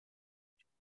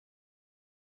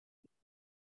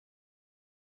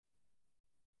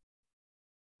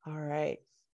All right.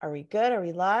 Are we good? Are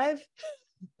we live?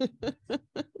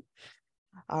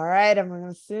 All right. I'm going to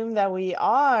assume that we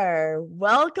are.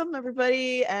 Welcome,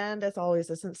 everybody. And as always,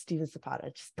 this is Steven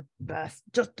Zapata. Just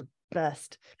the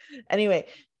best. Anyway,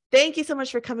 thank you so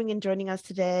much for coming and joining us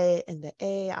today in the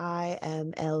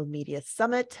AIML Media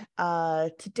Summit.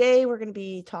 Today, we're going to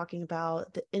be talking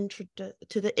about the intro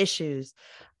to the issues.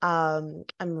 I'm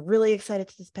really excited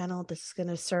to this panel. This is going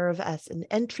to serve as an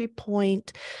entry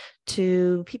point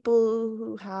to people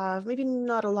who have maybe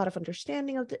not a lot of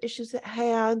understanding of the issues at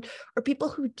hand, or people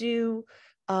who do,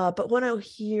 but want to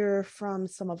hear from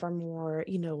some of our more,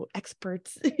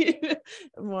 experts,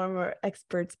 more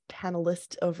experts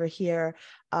panelists over here.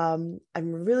 I'm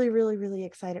really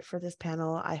excited for this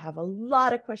panel. I have a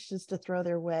lot of questions to throw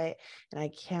their way, and I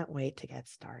can't wait to get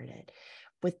started.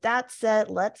 With that said,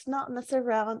 let's not mess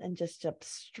around and just jump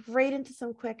straight into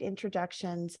some quick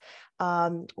introductions.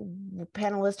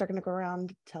 Panelists are going to go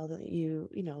around, tell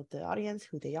the audience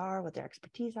who they are, what their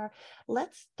expertise are.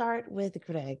 Let's start with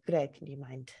Greg. Greg, can you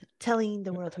mind telling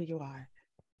the world who you are?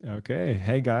 Okay.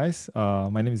 Hey, guys.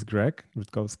 My name is Grzegorz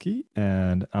Rutkowski,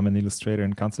 and I'm an illustrator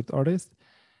and concept artist.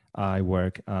 I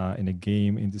work in the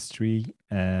game industry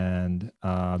and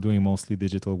doing mostly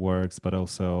digital works, but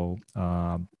also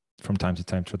from time to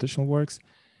time traditional works.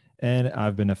 And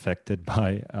I've been affected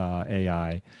by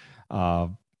AI.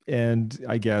 And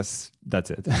I guess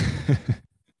that's it.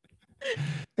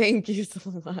 Thank you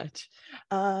so much.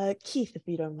 Keith, if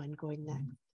you don't mind going next.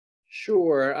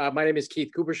 Sure. My name is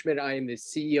Keith Kupferschmidt. I am the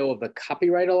CEO of the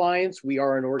Copyright Alliance. We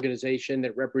are an organization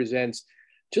that represents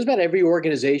just about every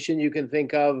organization you can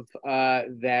think of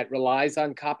that relies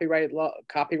on copyright,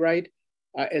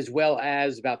 as well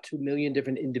as about 2 million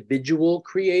different individual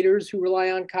creators who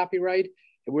rely on copyright.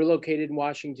 And we're located in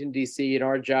Washington, D.C., and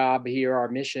our job here, our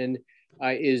mission,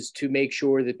 is to make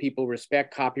sure that people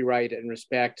respect copyright and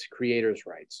respect creators'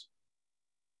 rights.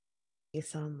 Thank you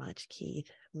so much,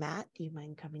 Keith. Matt, do you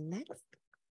mind coming next?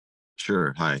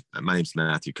 Sure. Hi, my name's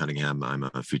Matthew Cunningham. I'm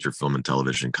a feature film and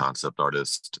television concept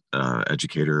artist,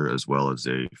 educator, as well as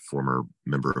a former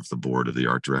member of the board of the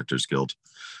Art Directors Guild,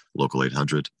 Local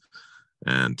 800,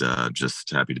 and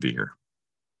just happy to be here.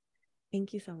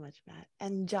 Thank you so much, Matt.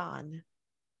 And John.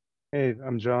 Hey,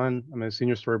 I'm John. I'm a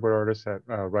senior storyboard artist at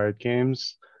Riot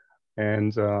Games,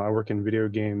 and I work in video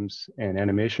games and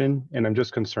animation, and I'm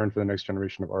just concerned for the next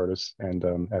generation of artists and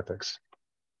ethics.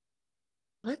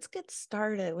 Let's get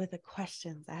started with the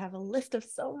questions. I have a list of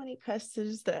so many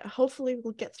questions that hopefully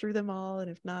we'll get through them all.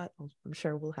 And if not, I'm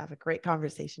sure we'll have a great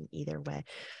conversation either way.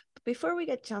 But before we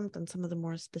get jumped on some of the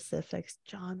more specifics,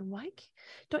 John, why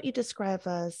don't you describe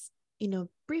us,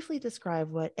 briefly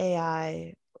describe what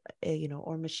AI,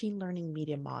 or machine learning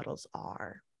media models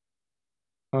are?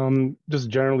 Just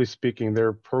generally speaking,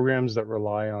 they're programs that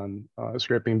rely on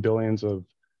scraping billions of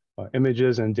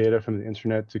images and data from the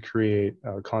internet to create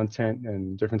content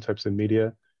and different types of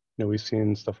media. We've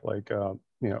seen stuff like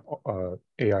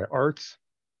AI art,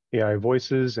 AI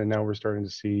voices, and now we're starting to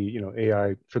see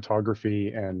AI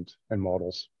photography and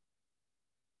models.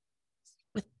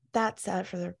 With that said,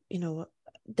 for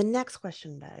the next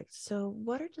question begs, so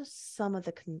what are just some of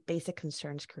the basic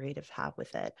concerns creatives have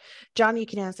with it? John, you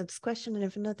can answer this question, and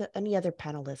if any other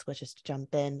panelists wishes to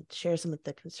jump in, share some of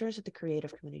the concerns that the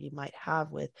creative community might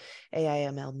have with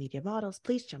AIML media models,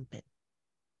 please jump in.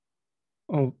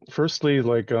 Well, firstly,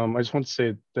 I just want to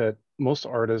say that most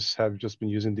artists have just been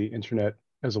using the internet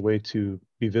as a way to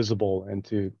be visible and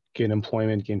to gain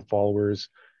employment, gain followers,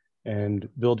 and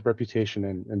build reputation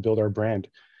and build our brand.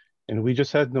 And we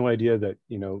just had no idea that,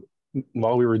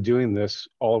 while we were doing this,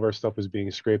 all of our stuff was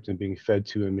being scraped and being fed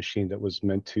to a machine that was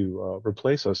meant to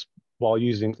replace us while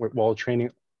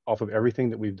training off of everything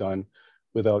that we've done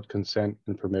without consent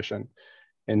and permission.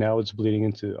 And now it's bleeding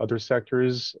into other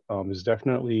sectors. Is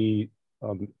definitely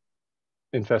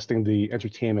infesting the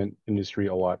entertainment industry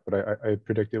a lot, but I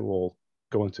predict it will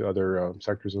go into other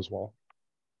sectors as well.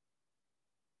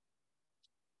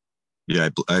 Yeah,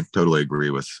 I totally agree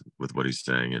with what he's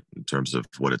saying in terms of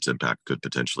what its impact could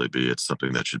potentially be. It's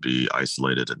something that should be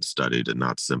isolated and studied and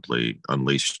not simply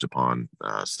unleashed upon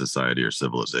society or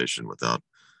civilization without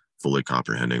fully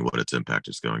comprehending what its impact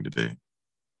is going to be.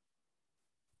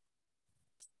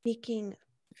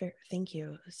 Thank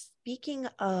you. Speaking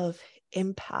of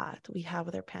impact, we have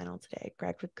with our panel today,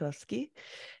 Grzegorz Rutkowski,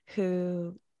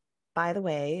 who, by the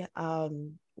way,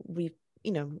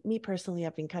 me personally,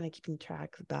 I've been kind of keeping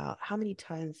track about how many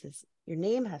times your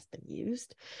name has been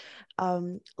used.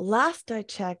 Last I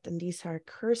checked, and these are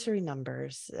cursory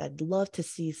numbers, I'd love to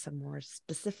see some more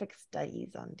specific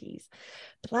studies on these.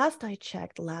 But last I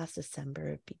checked, last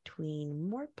December, between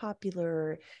more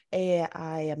popular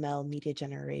AI ML media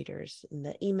generators in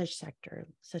the image sector,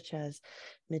 such as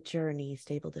Midjourney,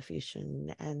 Stable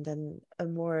Diffusion, and then a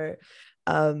more,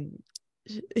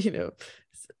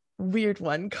 weird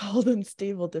one called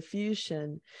Unstable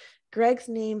Diffusion, Greg's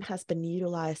name has been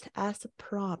utilized as a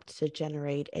prompt to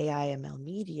generate AI ML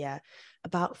media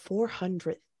about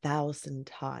 400,000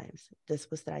 times.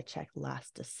 This was that I checked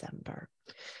last December.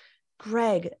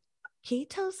 Greg, can you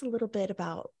tell us a little bit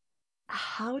about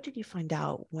how did you find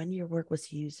out when your work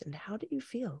was used and how did you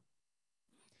feel?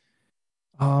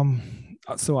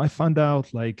 So I found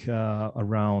out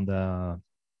around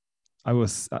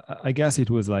I guess it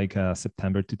was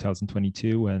September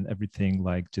 2022 when everything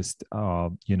just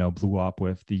blew up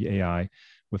with the AI,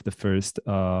 with the first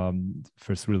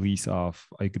release of,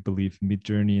 I believe,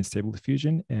 Midjourney and Stable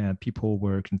Diffusion, and people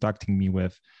were contacting me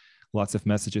with lots of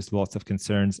messages, lots of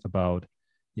concerns about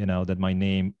that my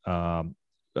name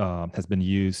has been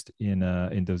used in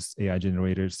those AI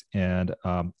generators, and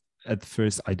at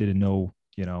first I didn't know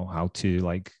how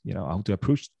to how to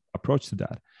approach to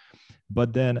that.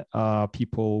 But then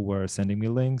people were sending me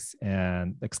links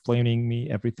and explaining me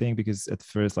everything, because at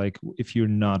first, if you're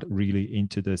not really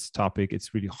into this topic,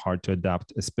 it's really hard to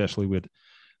adapt, especially with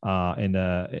in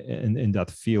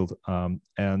that field.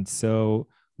 And so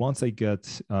once I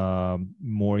get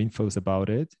more infos about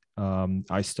it,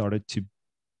 I started to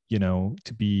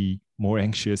be more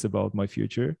anxious about my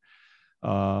future,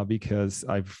 because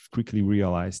I've quickly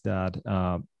realized that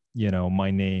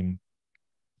my name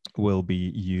will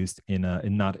be used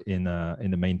not in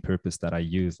the main purpose that I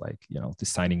use,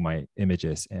 designing my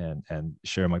images and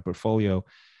share my portfolio,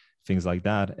 things like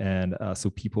that. And so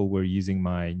people were using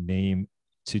my name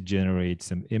to generate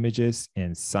some images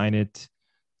and sign it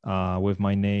with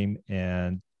my name,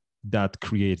 and that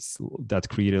created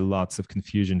lots of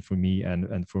confusion for me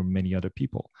and for many other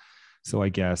people. So I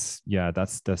guess, yeah,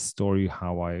 that's the story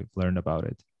how I learned about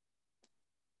it.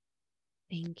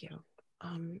 Thank you.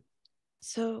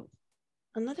 So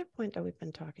another point that we've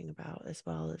been talking about as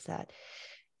well is that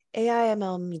AI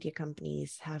ML media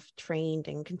companies have trained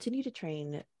and continue to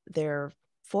train their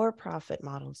for-profit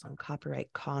models on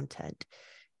copyright content.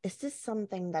 Is this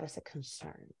something that is a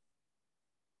concern?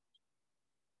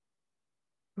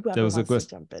 Whoever wants to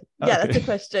jump in. Yeah, okay. That's a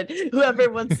question. Whoever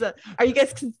wants to. Are you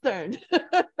guys concerned?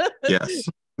 Yes.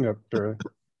 Yep, sure.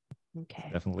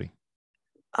 Okay. Definitely.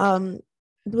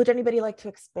 Would anybody like to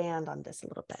expand on this a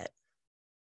little bit?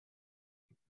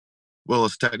 Well,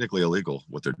 it's technically illegal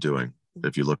what they're doing.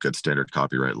 If you look at standard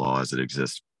copyright law as it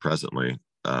exists presently,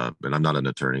 and I'm not an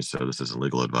attorney, so this isn't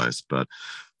legal advice, but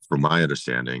from my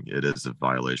understanding, it is a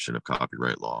violation of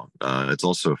copyright law. It's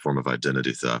also a form of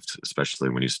identity theft, especially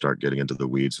when you start getting into the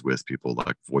weeds with people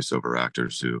like voiceover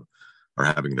actors who are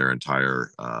having their entire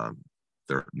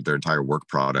work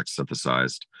product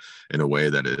synthesized in a way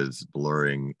that is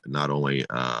blurring not only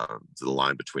the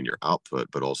line between your output,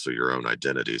 but also your own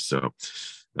identity. So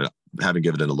having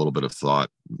given it a little bit of thought,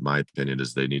 my opinion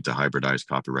is they need to hybridize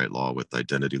copyright law with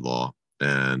identity law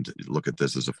and look at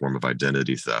this as a form of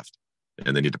identity theft,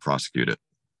 and they need to prosecute it.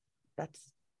 That's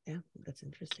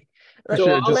interesting.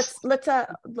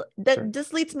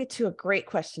 This leads me to a great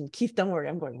question. Keith, don't worry,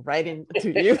 I'm going right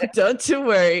into you. Don't you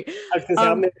worry.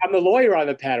 I'm the lawyer on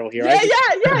the panel here. Yeah,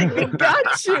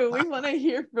 got you. We want to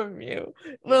hear from you.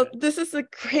 Well, this is a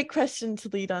great question to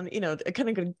lead on, a kind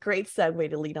of a great segue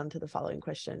to lead on to the following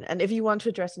question. And if you want to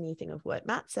address anything of what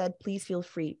Matt said, please feel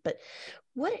free. But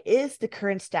what is the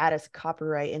current status of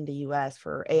copyright in the US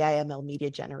for AI ML media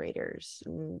generators?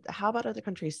 And how about other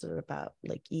countries that are about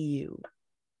EU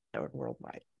or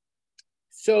worldwide?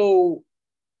 So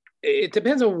it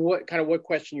depends on what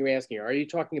question you're asking. Are you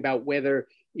talking about whether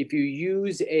if you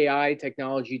use AI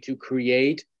technology to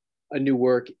create a new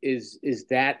work, is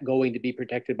that going to be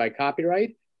protected by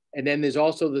copyright? And then there's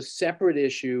also the separate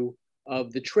issue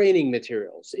of the training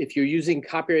materials. If you're using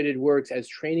copyrighted works as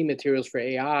training materials for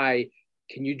AI,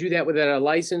 can you do that without a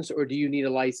license, or do you need a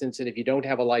license? And if you don't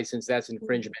have a license, that's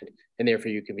infringement, and therefore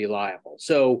you can be liable.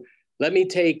 So let me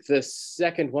take the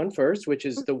second one first, which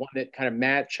is the one that kind of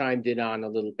Matt chimed in on a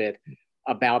little bit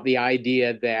about the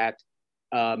idea that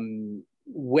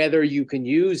whether you can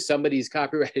use somebody's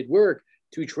copyrighted work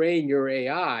to train your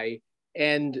AI.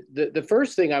 And the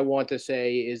first thing I want to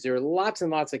say is there are lots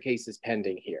and lots of cases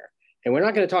pending here. And we're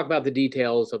not going to talk about the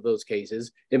details of those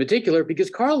cases in particular because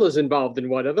Karla's involved in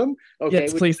one of them. Okay,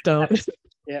 yes, please don't.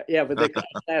 Yeah, but the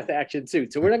class action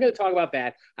suit. So we're not going to talk about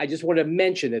that. I just want to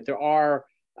mention that there are,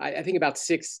 I think, about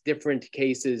 6 different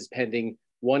cases pending,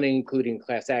 one including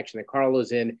class action that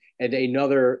Karla's in, and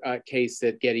another case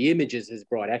that Getty Images has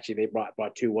brought. Actually, they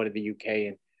brought 2, one in the UK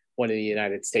and one in the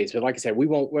United States. But like I said, we're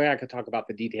not going to talk about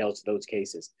the details of those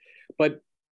cases. But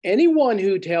anyone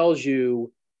who tells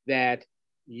you that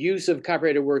use of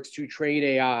copyrighted works to train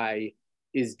AI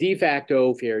is de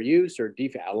facto fair use or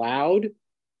allowed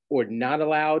or not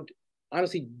allowed,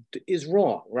 honestly, is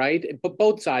wrong, right? But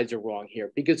both sides are wrong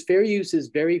here, because fair use is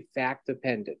very fact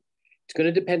dependent. It's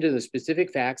going to depend on the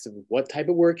specific facts of what type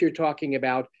of work you're talking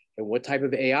about and what type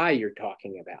of AI you're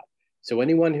talking about. So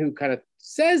anyone who kind of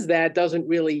says that doesn't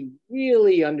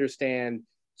really understand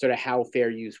sort of how fair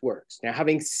use works. Now,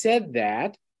 having said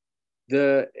that,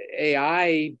 the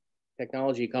AI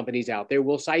technology companies out there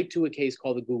will cite to a case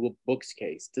called the Google Books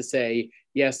case to say,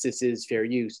 yes, this is fair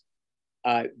use.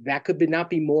 That could not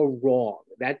be more wrong.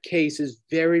 That case is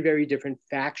very, very different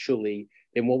factually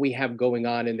than what we have going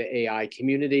on in the AI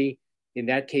community. In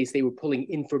that case, they were pulling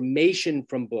information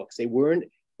from books. They weren't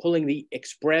pulling the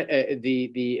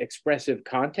expressive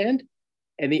content.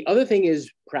 And the other thing is,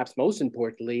 perhaps most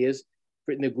importantly, is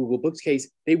in the Google Books case,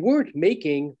 they weren't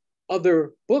making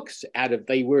other books out of,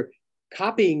 they were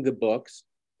copying the books,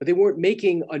 but they weren't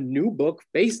making a new book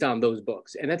based on those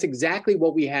books. And that's exactly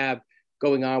what we have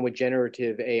going on with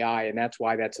generative AI, and that's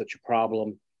why that's such a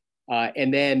problem.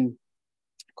 And then,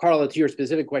 Karla, to your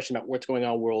specific question about what's going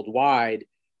on worldwide,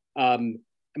 I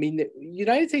mean, the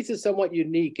United States is somewhat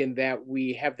unique in that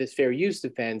we have this fair use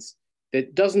defense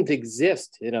that doesn't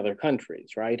exist in other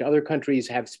countries, right? Other countries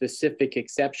have specific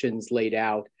exceptions laid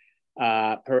out,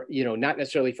 not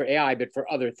necessarily for AI, but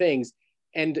for other things.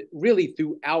 And really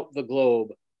throughout the globe,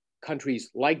 countries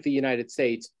like the United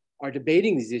States are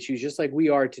debating these issues just like we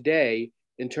are today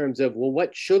in terms of, well,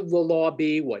 what should the law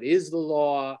be? What is the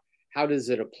law? How does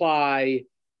it apply?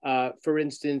 For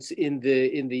instance, in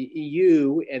the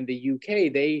EU and the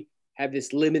UK, they have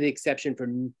this limited exception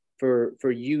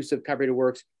for use of copyrighted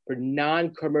works for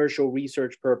non-commercial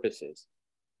research purposes.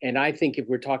 And I think if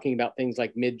we're talking about things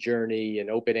like Midjourney and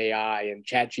OpenAI and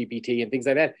ChatGPT and things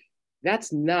like that,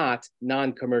 that's not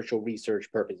non-commercial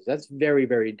research purposes. That's very,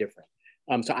 very different.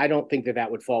 So I don't think that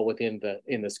would fall within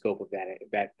the scope of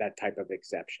that type of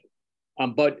exception.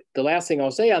 But the last thing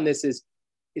I'll say on this is,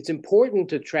 it's important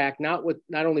to track not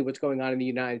only what's going on in the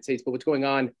United States, but what's going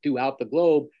on throughout the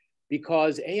globe,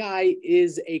 because AI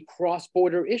is a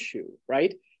cross-border issue,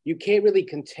 right? You can't really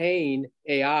contain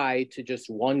AI to just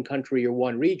one country or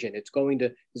one region. There's going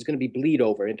to be bleed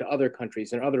over into other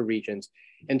countries and other regions.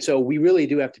 And so we really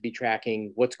do have to be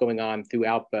tracking what's going on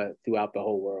throughout the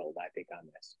whole world, I think, on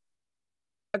this.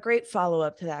 A great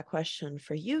follow-up to that question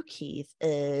for you, Keith,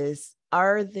 is,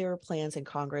 are there plans in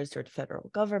Congress or the federal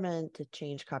government to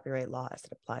change copyright law as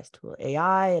it applies to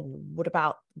AI? And what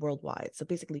about worldwide? So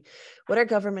basically, what are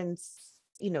governments,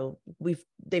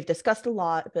 they've discussed a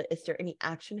lot, but is there any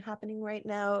action happening right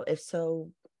now? If so,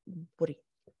 what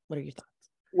are your thoughts?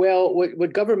 Well,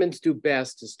 what governments do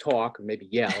best is talk, or maybe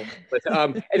yell, but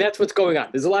and that's what's going on.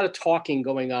 There's a lot of talking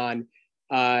going on.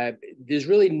 There's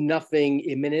really nothing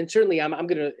imminent. Certainly, I'm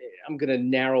gonna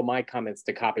narrow my comments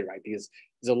to copyright, because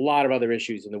there's a lot of other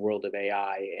issues in the world of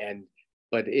AI.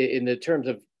 But in the terms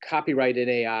of copyright and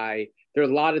AI, there are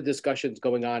a lot of discussions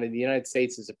going on. In the United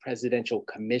States, there's a presidential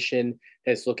commission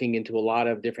that's looking into a lot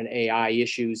of different AI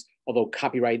issues, although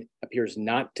copyright appears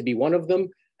not to be one of them.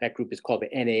 That group is called the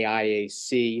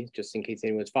NAIAC, just in case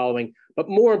anyone's following. But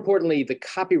more importantly, the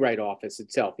Copyright Office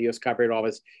itself, the US Copyright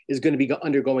Office, is going to be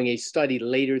undergoing a study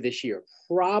later this year.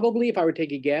 Probably, if I were to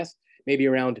take a guess, maybe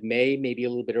around May, maybe a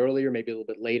little bit earlier, maybe a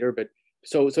little bit later. But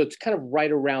so it's kind of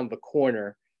right around the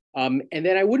corner. And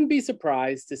then I wouldn't be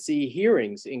surprised to see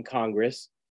hearings in Congress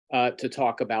to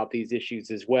talk about these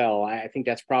issues as well. I think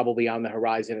that's probably on the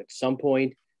horizon at some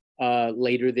point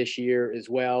later this year as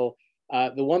well.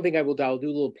 The one thing I'll do a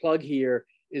little plug here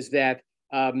is that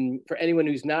for anyone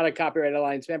who's not a Copyright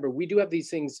Alliance member, we do have these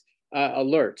things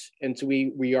alerts. And so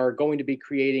we are going to be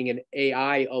creating an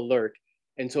AI alert.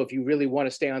 And so if you really want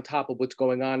to stay on top of what's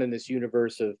going on in this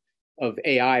universe of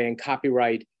AI and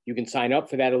copyright, you can sign up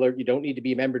for that alert. You don't need to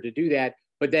be a member to do that.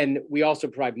 But then we also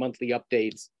provide monthly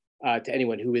updates to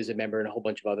anyone who is a member and a whole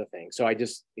bunch of other things. So I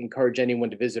just encourage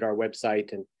anyone to visit our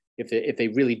website, and if they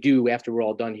really do, after we're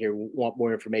all done here, want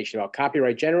more information about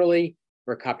copyright generally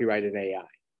or copyright in AI.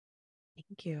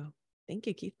 Thank you. Thank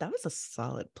you, Keith. That was a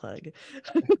solid plug.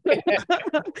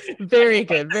 Very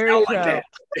good. Very proud.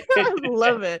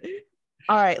 Love it.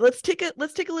 All right, let's take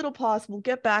a little pause. We'll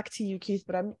get back to you, Keith,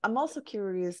 but I'm also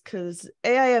curious because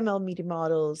AI ML media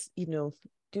models,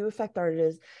 do affect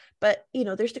artists. But, you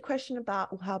know, there's the question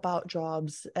about how about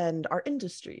jobs and our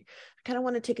industry. I kind of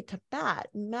want to take it to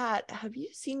Matt, have you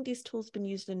seen these tools been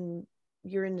used in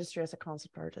your industry as a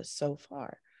concept artist so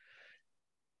far?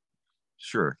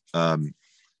 Sure. I'm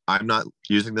not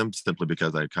using them simply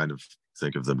because I kind of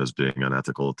think of them as being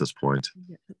unethical at this point.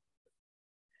 Yeah.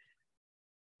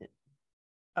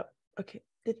 Oh, okay.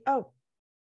 Did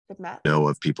Matt know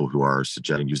of people who are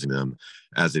suggesting using them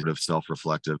as a sort of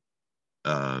self-reflective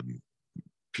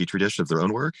petri dish of their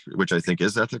own work, which I think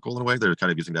is ethical in a way. They're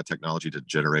kind of using that technology to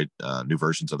generate new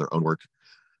versions of their own work.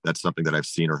 That's something that I've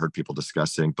seen or heard people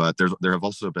discussing. But there have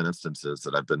also been instances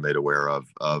that I've been made aware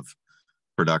of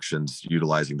productions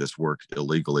utilizing this work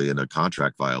illegally in a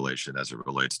contract violation as it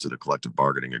relates to the collective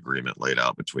bargaining agreement laid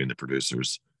out between the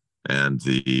producers and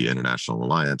the International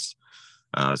Alliance.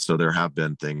 So there have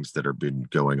been things that have been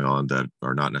going on that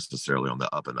are not necessarily on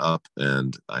the up and up.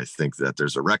 And I think that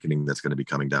there's a reckoning that's going to be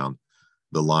coming down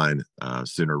the line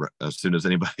as soon as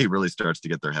anybody really starts to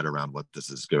get their head around what this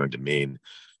is going to mean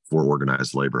for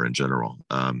organized labor in general.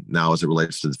 Now, as it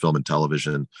relates to the film and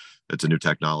television, it's a new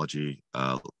technology.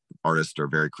 Artists are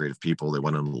very creative people. They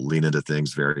want to lean into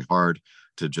things very hard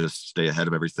to just stay ahead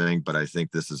of everything. But I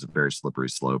think this is a very slippery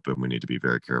slope, and we need to be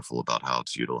very careful about how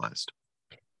it's utilized.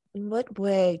 In what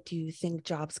way do you think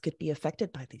jobs could be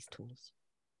affected by these tools?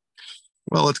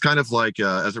 Well, it's kind of like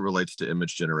as it relates to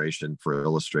image generation for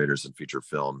illustrators and feature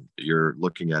film, you're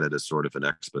looking at it as sort of an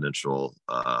exponential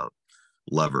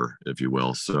lever, if you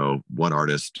will. So one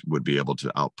artist would be able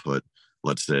to output,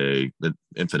 let's say, an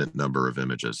infinite number of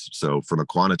images. So from a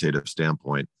quantitative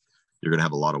standpoint, you're going to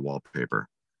have a lot of wallpaper.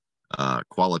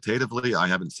 Qualitatively, I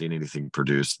haven't seen anything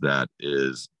produced that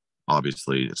is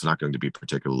obviously, it's not going to be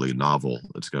particularly novel.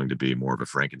 It's going to be more of a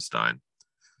Frankenstein.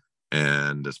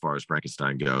 And as far as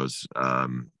Frankenstein goes,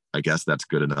 I guess that's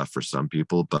good enough for some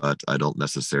people, but I don't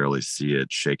necessarily see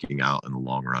it shaking out in the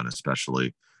long run,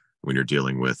 especially when you're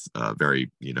dealing with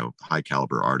very, high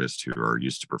caliber artists who are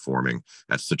used to performing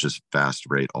at such a fast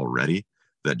rate already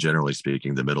that generally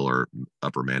speaking, the middle or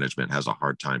upper management has a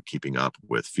hard time keeping up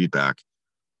with feedback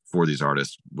for these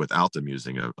artists without them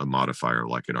using a modifier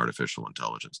like an artificial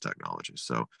intelligence technology.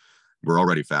 So we're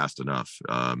already fast enough.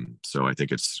 So I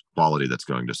think it's quality that's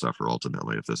going to suffer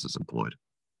ultimately if this is employed.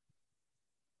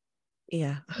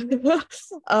 Yeah.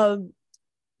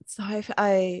 So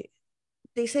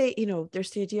they say,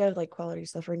 there's the idea of like quality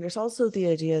suffering. There's also the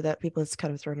idea that people has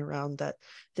kind of thrown around that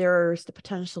there's the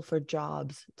potential for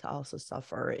jobs to also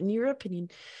suffer. In your opinion,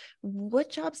 what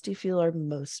jobs do you feel are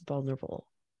most vulnerable?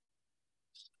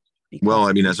 Well,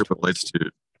 I mean, as it relates to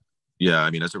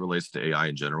AI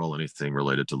in general, anything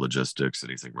related to logistics,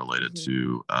 anything related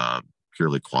to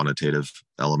purely quantitative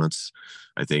elements,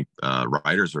 I think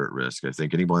writers are at risk. I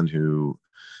think anyone who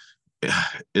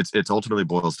it's ultimately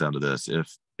boils down to this: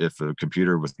 if a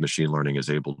computer with machine learning is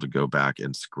able to go back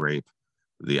and scrape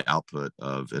the output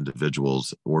of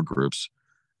individuals or groups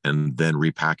and then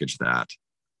repackage that,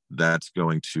 that's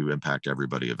going to impact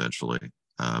everybody eventually.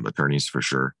 Attorneys for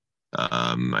sure.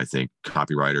 I think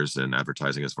copywriters and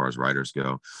advertising as far as writers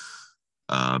go.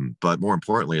 But more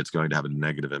importantly, it's going to have a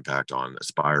negative impact on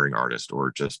aspiring artists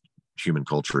or just human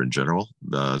culture in general,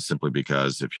 simply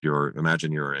because if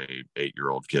imagine you're a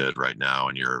 8-year-old kid right now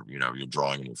and you're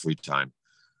drawing in your free time,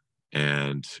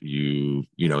 and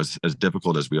as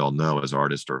difficult as we all know as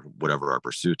artists or whatever our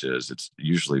pursuit is, it's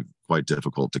usually quite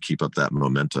difficult to keep up that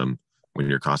momentum when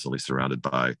you're constantly surrounded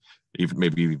by, even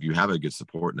maybe you have a good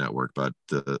support network, but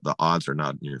the odds are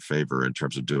not in your favor in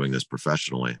terms of doing this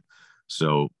professionally.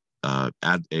 So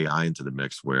add AI into the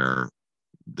mix where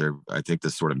I think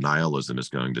this sort of nihilism is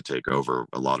going to take over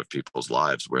a lot of people's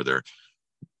lives, where they're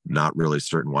not really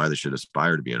certain why they should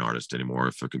aspire to be an artist anymore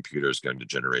if a computer is going to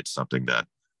generate something that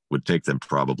would take them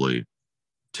probably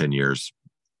 10 years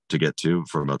to get to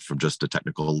from just a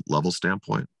technical level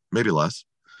standpoint, maybe less.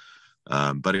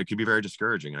 But it can be very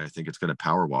discouraging. And I think it's going to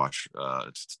power wash.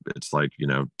 It's like,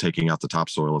 taking out the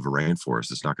topsoil of a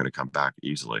rainforest. It's not going to come back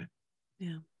easily.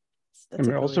 Yeah. And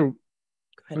we're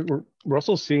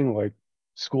also seeing like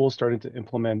schools starting to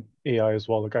implement AI as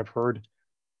well. Like I've heard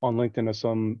on LinkedIn of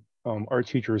some art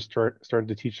teachers starting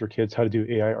to teach their kids how to do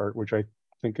AI art, which I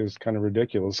think is kind of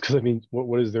ridiculous because I mean,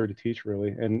 what is there to teach really?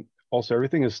 And also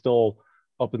everything is still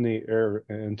up in the air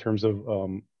in terms of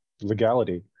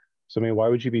legality. So I mean, why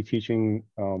would you be teaching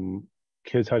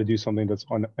kids how to do something that's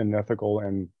unethical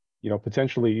and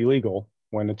potentially illegal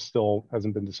when it still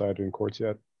hasn't been decided in courts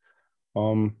yet?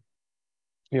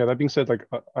 Yeah, that being said, like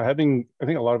I think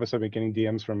a lot of us have been getting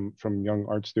DMs from young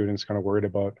art students kind of worried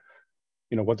about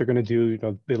what they're going to do.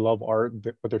 They love art,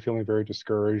 but they're feeling very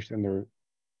discouraged and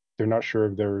they're they're not sure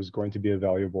if there's going to be a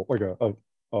valuable, like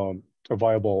a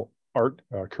viable art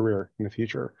career in the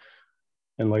future.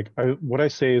 And like what I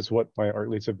say is what my art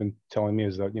leads have been telling me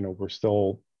is that, you know, we're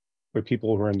still, like,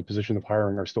 people who are in the position of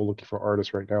hiring are still looking for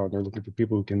artists right now, and they're looking for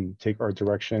people who can take art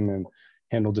direction and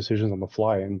handle decisions on the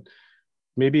fly. And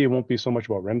maybe it won't be so much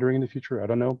about rendering in the future, I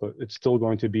don't know, but it's still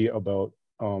going to be about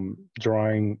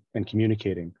drawing and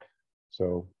communicating.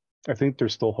 So I think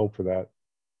there's still hope for that.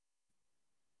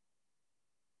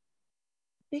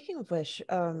 Speaking of which,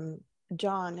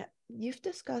 Jon, you've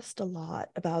discussed a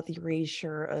lot about the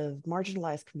erasure of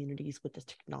marginalized communities with this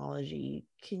technology.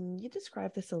 Can you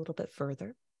describe this a little bit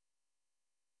further?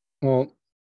 Well,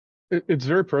 it's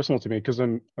very personal to me because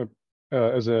I'm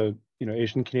as a, you know,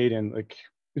 Asian Canadian, like,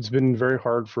 it's been very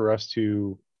hard for us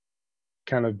to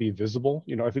kind of be visible.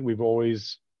 You know, I think we've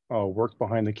always worked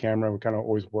behind the camera. We kind of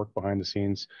always worked behind the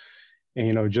scenes.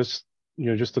 And, just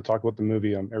to talk about the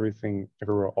movie, Everything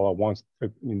Everywhere All at Once, I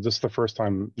mean, this is the first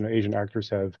time, Asian actors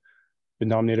have been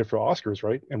nominated for Oscars,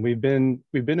 right? And we've been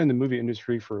in the movie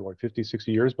industry for like 50,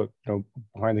 60 years, but,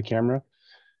 behind the camera.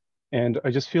 And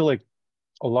I just feel like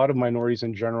a lot of minorities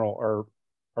in general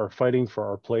are fighting for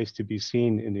our place to be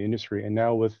seen in the industry. And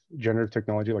now with generative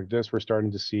technology like this, we're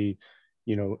starting to see,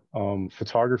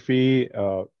 photography,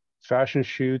 fashion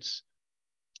shoots,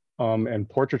 and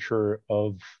portraiture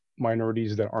of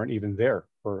minorities that aren't even there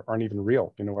or aren't even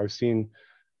real. I've seen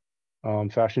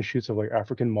fashion shoots of like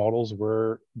African models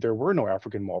where there were no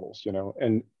African models,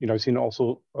 and I've seen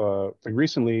also like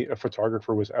recently a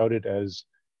photographer was outed as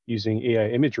using AI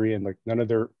imagery, and like none of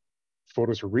their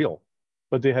photos are real,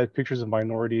 but they had pictures of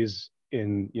minorities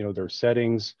in their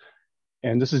settings.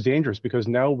 And this is dangerous because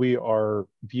now we are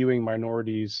viewing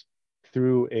minorities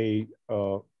through a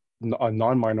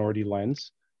non-minority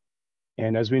lens.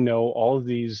 And as we know, all of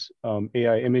these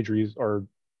AI imageries are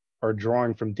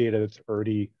drawing from data that's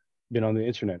already been on the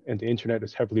internet, and the internet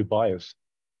is heavily biased.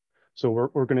 So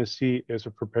we're going to see is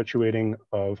a perpetuating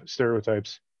of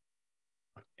stereotypes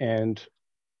and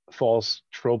false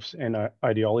tropes and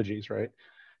ideologies, right?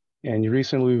 And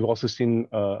recently, we've also seen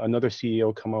another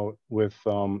CEO come out with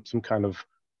some kind of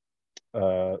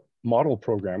model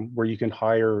program where you can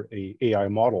hire a AI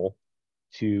model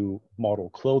to model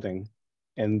clothing.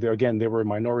 And again, there were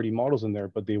minority models in there,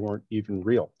 but they weren't even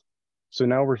real. So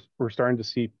now we're starting to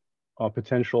see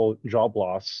potential job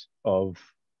loss of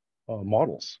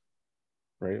models,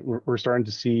 right? We're starting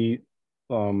to see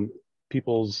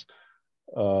people's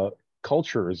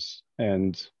cultures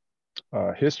and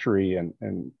history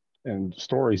and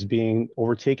stories being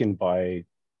overtaken by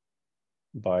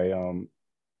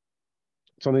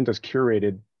something that's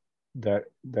curated that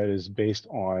is based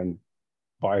on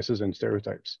biases and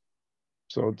stereotypes.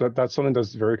 So that's something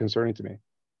that's very concerning to me.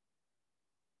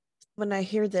 When I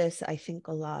hear this, I think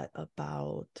a lot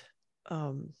about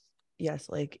yes,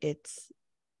 like it's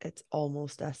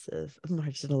almost as if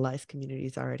marginalized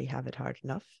communities already have it hard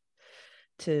enough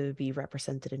to be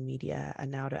represented in media,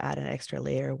 and now to add an extra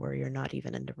layer where you're not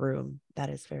even in the room, that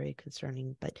is very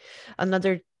concerning. But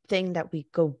another thing that we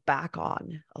go back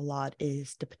on a lot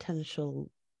is the potential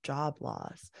job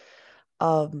loss.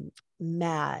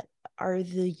 Matt, are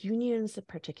the unions in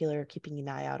particular keeping an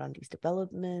eye out on these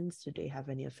developments? Do they have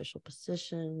any official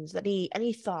positions?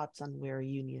 Any thoughts on where a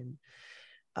union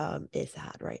is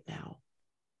at right now?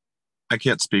 I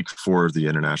can't speak for the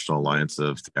International Alliance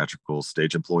of Theatrical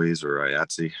Stage Employees, or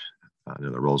IATSE. I know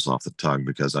that rolls off the tongue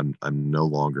because I'm no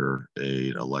longer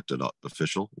an elected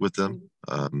official with them.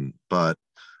 But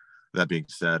that being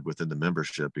said, within the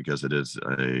membership, because it is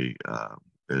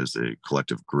a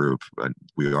collective group,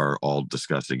 we are all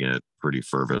discussing it pretty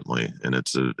fervently, and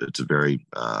it's a very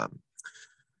hot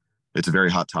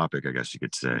topic, I guess you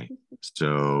could say.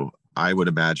 So I would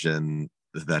imagine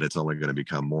that it's only going to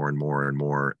become more and more and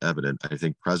more evident. I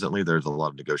think presently there's a lot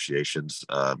of negotiations.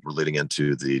 We're leading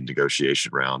into the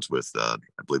negotiation rounds with, I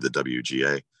believe, the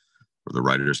WGA, or the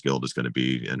Writers Guild, is going to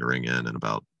be entering in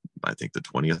about, I think, the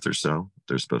 20th or so.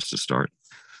 They're supposed to start.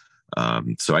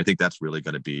 So I think that's really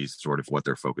going to be sort of what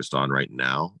they're focused on right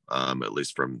now, at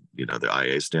least from the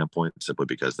IA standpoint, simply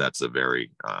because that's a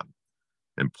very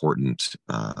important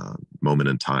moment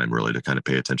in time, really, to kind of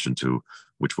pay attention to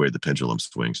which way the pendulum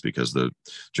swings, because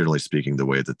generally speaking, the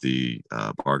way that the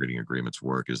bargaining agreements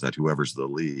work is that whoever's the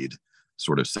lead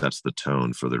sort of sets the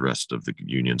tone for the rest of the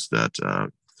unions that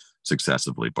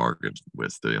successively bargain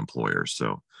with the employer.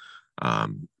 So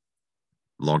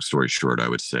long story short, I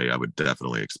would say I would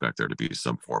definitely expect there to be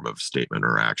some form of statement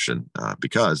or action,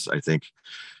 because I think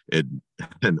in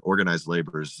organized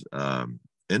labor's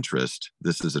interest,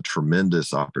 this is a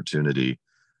tremendous opportunity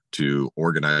to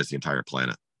organize the entire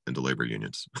planet. into labor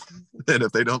unions. And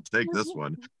if they don't take this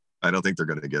one, I don't think they're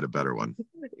going to get a better one.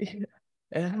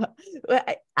 Yeah. Well,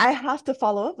 I have to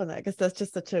follow up on that because that's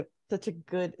just such a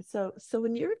good. So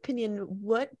in your opinion,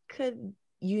 what could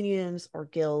unions or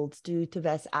guilds do to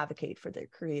best advocate for their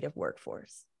creative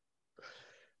workforce?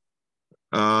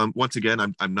 Once again,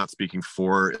 I'm not speaking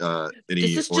for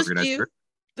any organizer.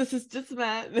 This is just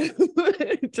Matt.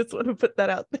 Just want to put that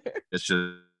out there. It's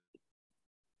just,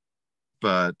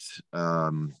 but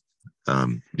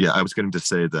yeah, I was going to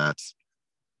say that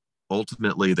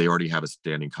ultimately they already have a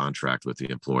standing contract with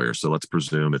the employer. So let's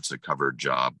presume it's a covered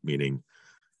job, meaning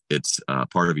it's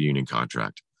part of a union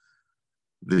contract.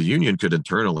 The union could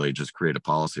internally just create a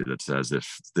policy that says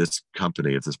if this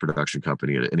production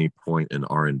company at any point in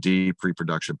R&D,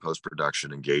 pre-production,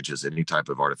 post-production engages any type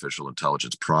of artificial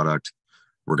intelligence product,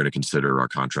 we're going to consider our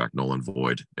contract null and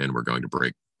void, and we're going to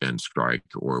break and strike,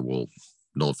 or we'll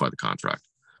nullify the contract,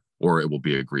 or it will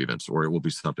be a grievance, or it will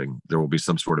be something, there will be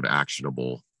some sort of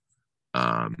actionable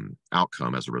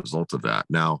outcome as a result of that.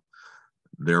 Now,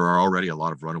 there are already a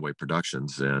lot of runaway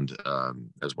productions, and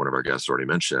as one of our guests already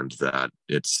mentioned, that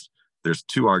there's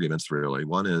two arguments really.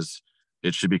 One is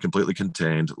it should be completely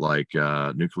contained, like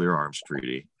nuclear arms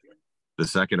treaty. The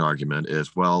second argument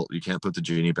is, well, you can't put the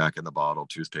genie back in the bottle,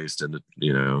 toothpaste in the,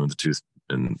 the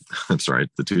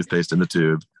toothpaste in the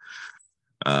tube.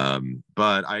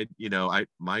 But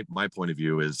my point of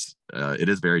view is it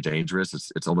is very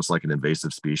dangerous. It's almost like an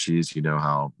invasive species. You know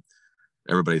how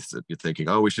everybody's thinking,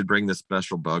 oh, we should bring this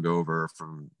special bug over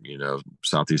from,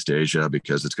 Southeast Asia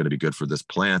because it's going to be good for this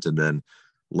plant. And then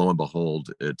lo and behold,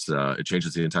 it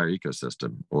changes the entire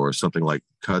ecosystem, or something like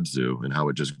kudzu and how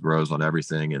it just grows on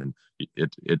everything. And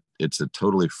it's a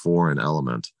totally foreign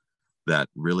element that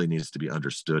really needs to be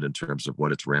understood in terms of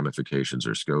what its ramifications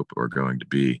or scope are going to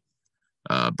be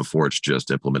before it's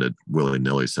just implemented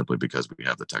willy-nilly simply because we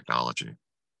have the technology.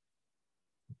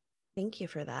 Thank you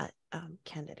for that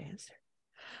candid answer.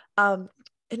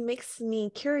 It makes me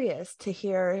curious to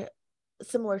hear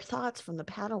similar thoughts from the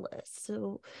panelists.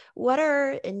 So what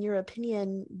are, in your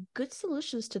opinion, good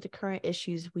solutions to the current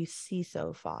issues we see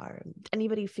so far?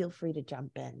 Anybody feel free to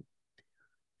jump in.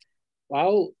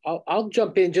 I'll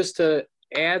jump in just to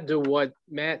add to what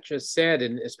Matt just said,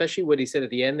 and especially what he said at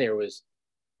the end there was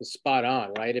spot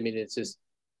on, right? I mean, it's just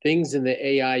things in the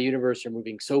AI universe are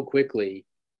moving so quickly,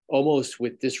 almost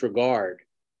with disregard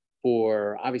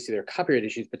for obviously there are copyright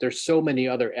issues, but there's so many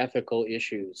other ethical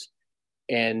issues.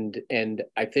 And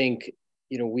I think,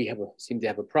 we seem to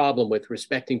have a problem with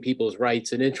respecting people's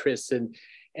rights and interests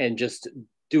and just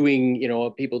doing,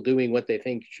 people doing what they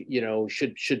think,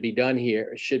 should be done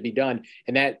here, should be done.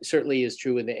 And that certainly is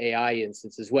true in the AI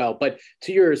instance as well. But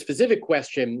to your specific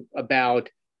question about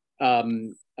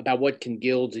what can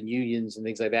guilds and unions and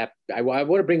things like that, I want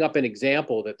to bring up an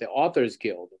example that the Authors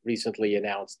Guild recently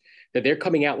announced, that they're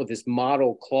coming out with this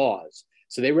model clause.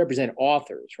 So they represent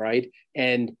authors, right?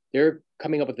 And they're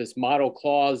coming up with this model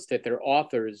clause that their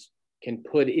authors can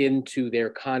put into their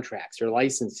contracts or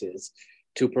licenses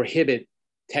to prohibit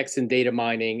text and data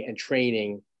mining and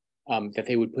training that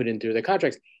they would put into their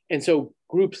contracts. And so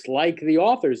groups like the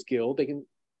Authors Guild, they can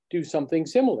do something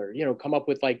similar, come up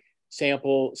with like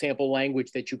sample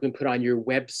language that you can put on your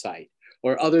website,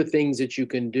 or other things that you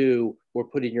can do or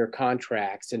put in your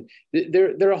contracts. And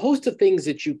there are a host of things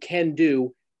that you can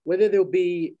do. Whether they'll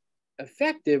be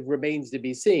effective remains to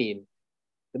be seen.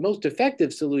 The most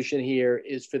effective solution here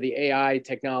is for the AI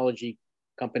technology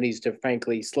companies to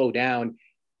frankly slow down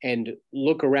and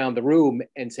look around the room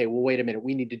and say, well, wait a minute,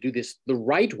 we need to do this the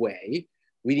right way.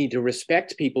 We need to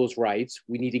respect people's rights.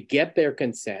 We need to get their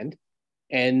consent,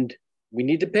 and we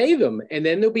need to pay them. And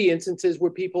then there'll be instances where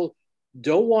people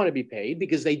don't want to be paid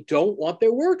because they don't want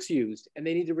their works used, and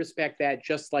they need to respect that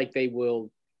just like they will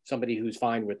somebody who's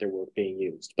fine with their work being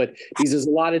used. But there's a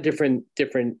lot of different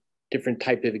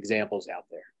type of examples out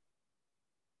there.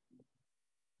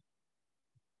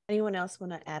 Anyone else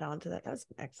want to add on to that? That was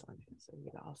an excellent answer.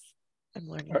 I'm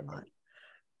learning a lot.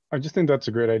 I just think that's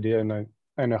a great idea,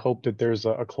 and I hope that there's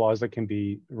a clause that can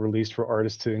be released for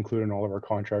artists to include in all of our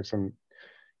contracts, and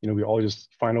we all just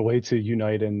find a way to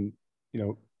unite and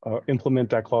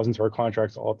implement that clause into our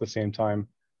contracts all at the same time.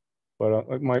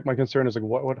 But my concern is like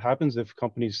what happens if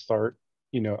companies start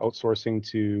outsourcing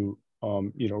to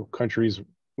countries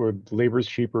where labor is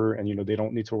cheaper and they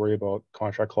don't need to worry about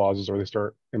contract clauses, or they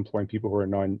start employing people who are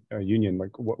non-union.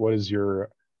 Like what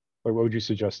would you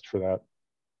suggest for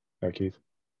that, Keith?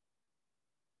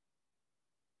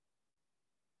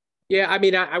 Yeah, I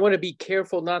mean, I want to be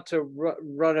careful not to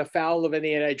run afoul of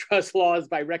any antitrust laws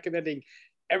by recommending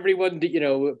everyone,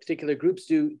 particular groups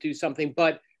do something.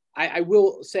 But I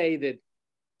will say that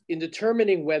in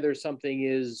determining whether something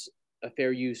is a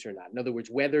fair use or not, in other words,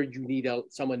 whether you need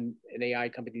an AI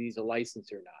company needs a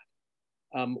license or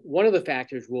not, one of the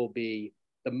factors will be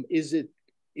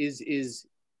is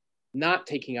not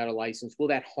taking out a license, will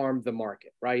that harm the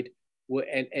market, right?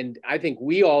 And I think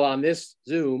we all on this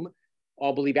Zoom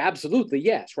all believe absolutely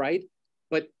yes, right?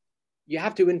 But you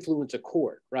have to influence a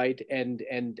court, right? And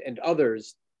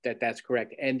others that's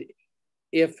correct. And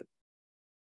if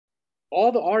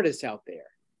all the artists out there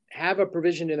have a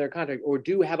provision in their contract or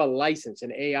do have a license,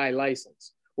 an AI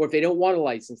license, or if they don't want a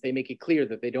license, they make it clear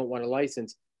that they don't want a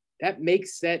license, that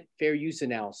makes that fair use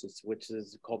analysis, which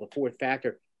is called the fourth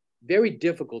factor, very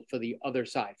difficult for the other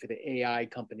side, for the AI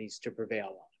companies to prevail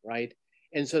on, right?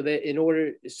 And so that in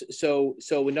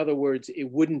other words, it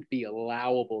wouldn't be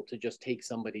allowable to just take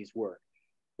somebody's work.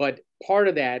 But part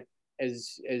of that,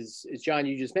 as John,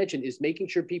 you just mentioned, is making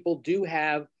sure people do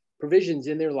have provisions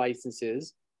in their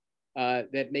licenses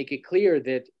that make it clear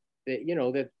that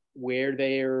where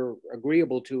they're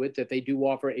agreeable to it, that they do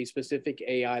offer a specific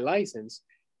AI license.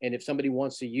 And if somebody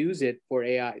wants to use it for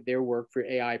AI, their work for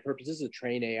AI purposes to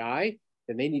train AI,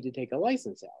 then they need to take a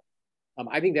license out.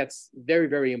 I think that's very,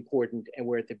 very important. And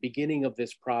we're at the beginning of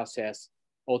this process.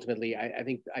 Ultimately, I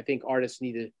think artists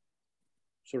need to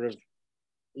sort of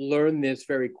learn this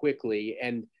very quickly.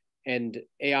 And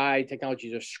AI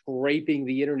technologies are scraping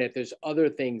the internet. There's other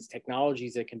things,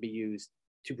 technologies that can be used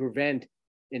to prevent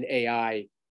an AI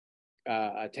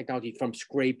technology from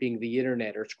scraping the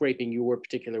internet or scraping your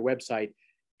particular website.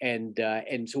 And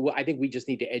so I think we just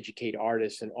need to educate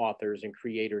artists and authors and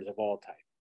creators of all types.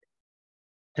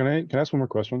 Can I ask one more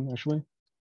question, actually?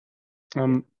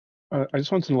 I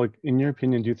just want to know, like, in your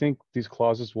opinion, do you think these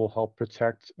clauses will help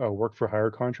protect work for hire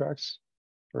contracts,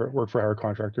 or work for hire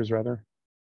contractors rather?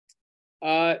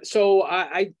 So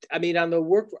I mean, on the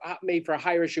work made for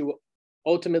hire issue,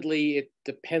 ultimately it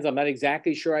depends. I'm not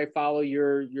exactly sure I follow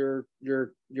your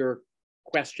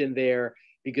question there,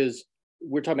 because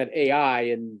we're talking about AI,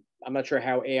 and I'm not sure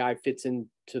how AI fits into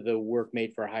the work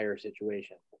made for hire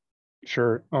situation.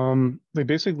 Sure. They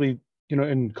basically,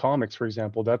 in comics, for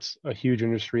example, that's a huge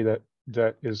industry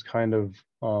that is kind of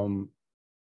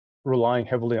relying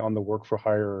heavily on the work for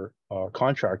hire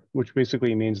contract, which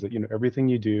basically means that everything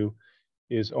you do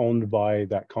is owned by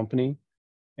that company,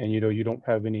 and you don't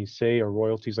have any say or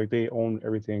royalties. Like, they own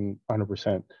everything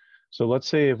 100%. So let's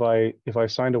say if I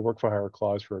signed a work for hire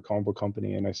clause for a comic book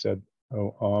company, and I said,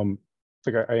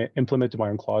 I implemented my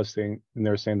own clause thing, and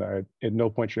they're saying that at no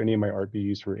point should any of my art be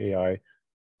used for AI,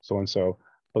 so and so.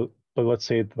 But let's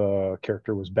say the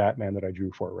character was Batman that I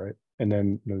drew for, right? And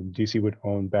then DC would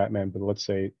own Batman, but let's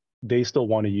say they still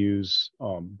want to use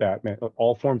Batman,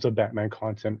 all forms of Batman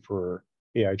content for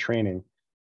AI training.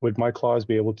 Would my clause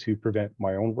be able to prevent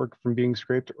my own work from being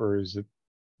scraped, or is it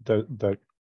that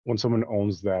when someone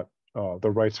owns that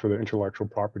the rights for the intellectual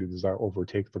property, does that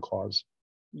overtake the clause?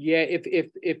 Yeah,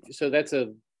 if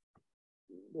so,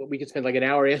 we could spend like an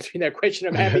hour answering that question.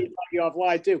 I'm happy to talk you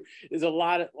offline too. There's a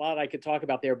lot I could talk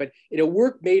about there. But in a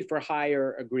work made for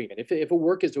hire agreement, if a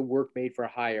work is a work made for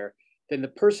hire, then the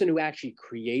person who actually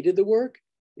created the work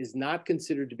is not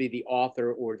considered to be the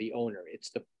author or the owner.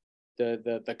 It's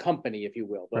the company, if you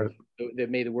will, that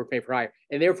made the work made for hire,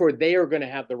 and therefore they are going to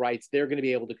have the rights. They're going to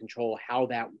be able to control how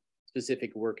that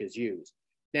specific work is used.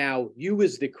 Now, you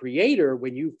as the creator,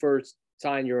 when you first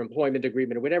sign your employment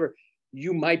agreement or whatever,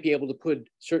 you might be able to put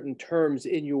certain terms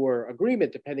in your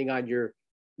agreement depending on your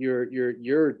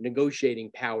negotiating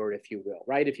power, if you will,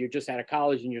 right? If you're just out of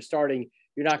college and you're starting,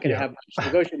 you're not going to have much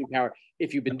negotiating power.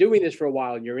 If you've been doing this for a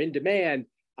while and you're in demand,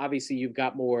 obviously you've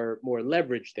got more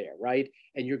leverage there, right?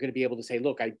 And you're going to be able to say,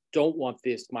 look, I don't want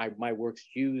this, my work's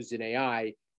used in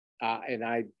AI, and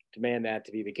I demand that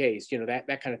to be the case.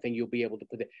 That kind of thing you'll be able to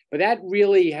put it. But that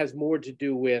really has more to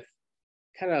do with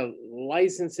kind of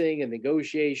licensing and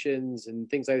negotiations and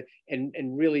things like that,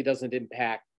 and really doesn't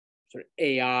impact sort of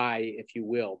AI, if you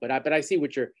will. But I see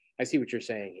what you're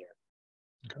saying here.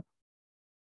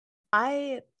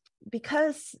 Okay.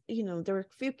 Because there were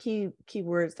a few key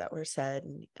words that were said,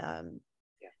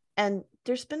 and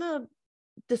there's been a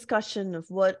discussion of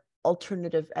what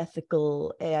alternative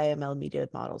ethical AI ML media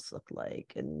models look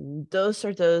like, and those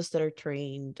are those that are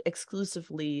trained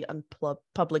exclusively on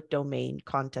public domain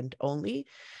content only,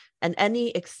 and any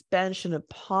expansion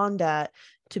upon that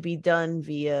to be done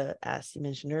via, as you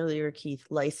mentioned earlier, Keith,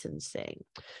 licensing.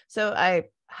 So I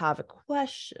have a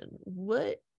question: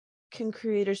 what can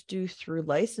creators do through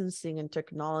licensing and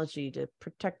technology to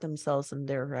protect themselves and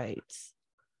their rights?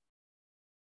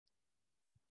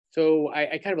 So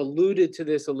I kind of alluded to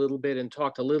this a little bit and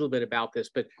talked a little bit about this,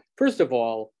 but first of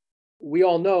all, we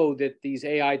all know that these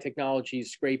AI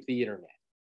technologies scrape the internet.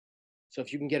 So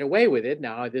if you can get away with it,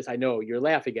 now this, I know you're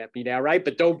laughing at me now, right?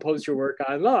 But don't post your work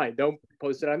online. Don't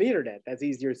post it on the internet. That's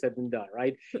easier said than done,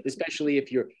 right? Especially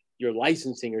if you're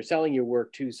licensing or selling your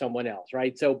work to someone else,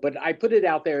 right? So, but I put it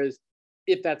out there as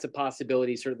if that's a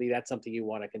possibility, certainly that's something you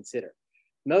want to consider.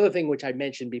 Another thing which I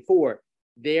mentioned before,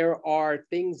 there are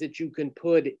things that you can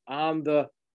put on the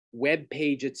web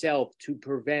page itself to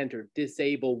prevent or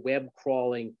disable web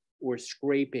crawling or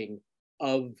scraping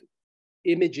of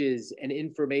images and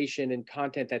information and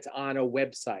content that's on a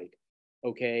website.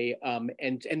 Okay,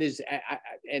 and there's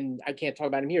and I can't talk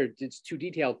about them here; it's too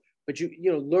detailed. But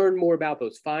you learn more about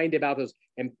those, find about those,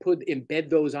 and embed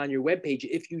those on your web page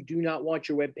if you do not want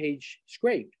your web page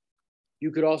scraped.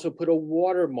 You could also put a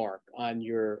watermark on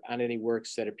any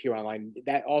works that appear online.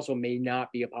 That also may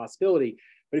not be a possibility.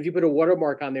 But if you put a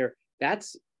watermark on there,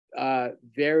 that's a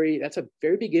very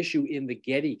big issue in the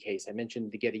Getty case. I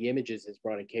mentioned the Getty Images has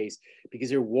brought a case because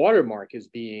their watermark is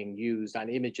being used on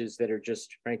images that are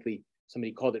just, frankly,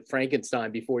 somebody called it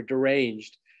Frankenstein before,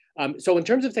 deranged. So in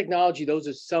terms of technology, those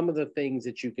are some of the things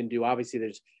that you can do. Obviously,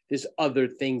 there's other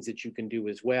things that you can do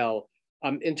as well.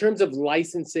 In terms of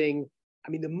licensing, I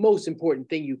mean, the most important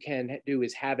thing you can do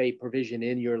is have a provision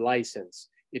in your license,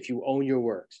 if you own your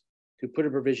works, to put a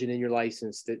provision in your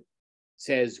license that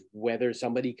says whether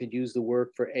somebody could use the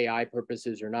work for AI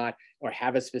purposes or not, or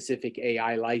have a specific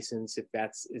AI license if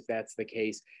that's the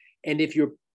case. And if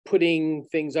you're putting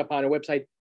things up on a website,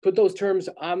 put those terms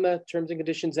on the terms and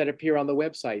conditions that appear on the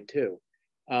website too.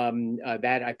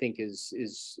 That I think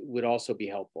would also be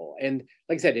helpful. And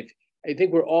like I said, I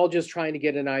think we're all just trying to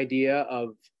get an idea of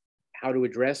how to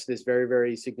address this very,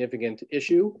 very significant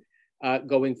issue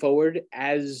going forward.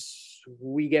 As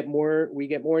we get more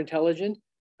intelligent,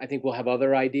 I think we'll have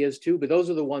other ideas too, but those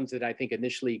are the ones that I think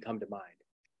initially come to mind.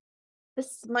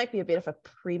 This might be a bit of a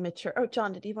premature. Oh,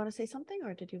 John, did you want to say something,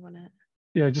 or did you want to?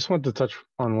 Yeah, I just wanted to touch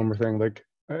on one more thing. Like,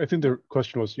 I think the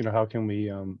question was, how can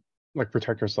we like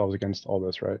protect ourselves against all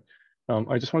this, right?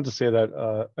 I just wanted to say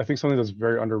that I think something that's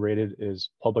very underrated is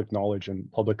public knowledge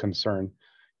and public concern.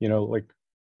 Like,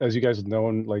 as you guys have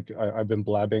known, like I've been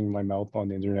blabbing my mouth on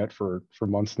the internet for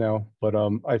months now. But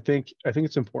I think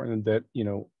it's important that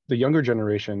the younger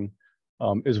generation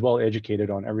is well educated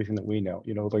on everything that we know.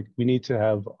 Like we need to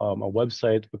have a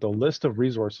website with a list of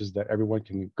resources that everyone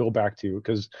can go back to,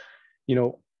 because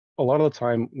a lot of the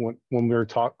time when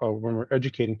we're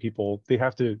educating people, they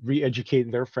have to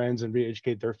re-educate their friends and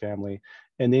re-educate their family,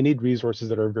 and they need resources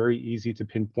that are very easy to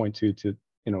pinpoint to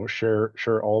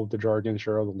share all of the jargon,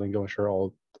 share all the lingo, and share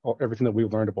everything that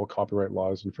we've learned about copyright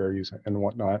laws and fair use and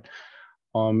whatnot.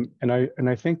 And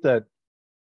I think that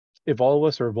if all of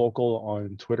us are vocal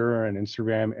on Twitter and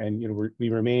Instagram, and we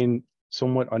remain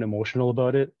somewhat unemotional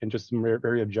about it and just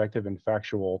very objective and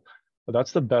factual,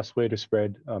 that's the best way to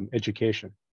spread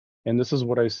education. And this is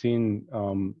what I've seen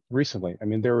recently. I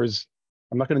mean,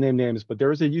 I'm not going to name names, but there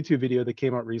was a YouTube video that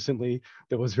came out recently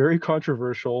that was very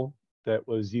controversial, that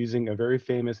was using a very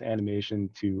famous animation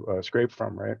to scrape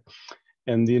from, right?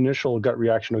 And the initial gut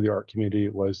reaction of the art community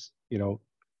was,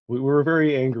 we were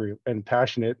very angry and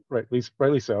passionate,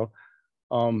 rightly so.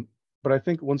 But I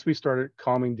think once we started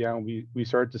calming down, we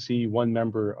started to see one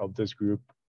member of this group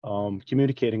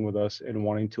communicating with us and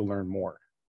wanting to learn more.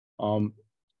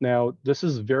 Now, this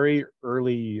is very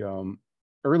early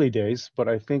days, but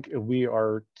I think if we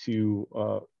are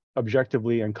to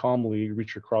objectively and calmly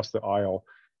reach across the aisle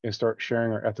and start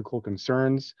sharing our ethical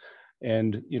concerns,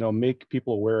 and make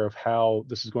people aware of how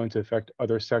this is going to affect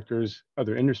other sectors,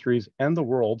 other industries, and the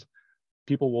world,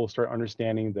 people will start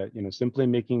understanding that simply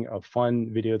making a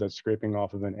fun video that's scraping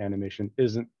off of an animation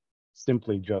isn't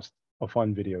simply just a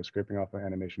fun video scraping off an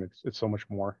animation. It's so much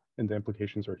more, and the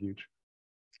implications are huge.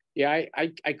 Yeah,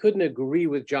 I couldn't agree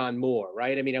with John more,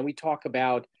 right? I mean, and we talk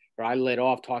about, or I led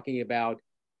off talking about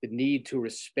the need to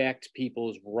respect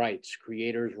people's rights,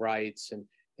 creators' rights, and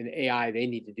AI, they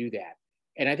need to do that.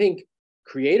 And I think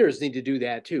creators need to do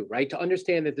that too, right? To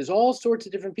understand that there's all sorts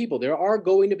of different people. There are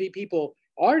going to be people,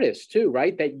 artists too,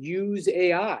 right, that use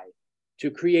AI to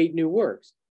create new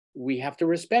works. We have to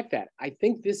respect that. I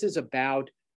think this is about,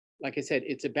 like I said,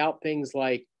 it's about things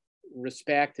like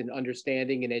respect and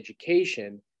understanding and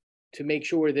education, to make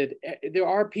sure that there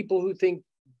are people who think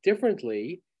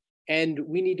differently, and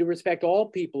we need to respect all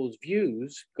people's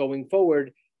views going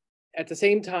forward. At the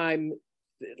same time,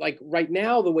 like right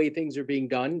now, the way things are being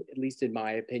done, at least in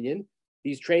my opinion,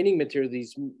 these training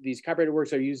materials, these copyrighted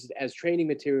works are used as training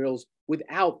materials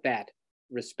without that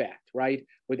respect, right?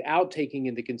 Without taking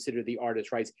into consider the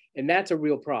artist's rights. And that's a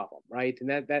real problem, right?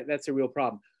 And that's a real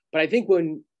problem. But I think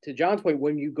to Jon's point,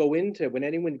 when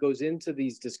anyone goes into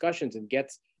these discussions and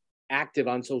gets active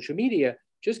on social media,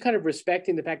 just kind of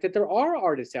respecting the fact that there are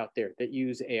artists out there that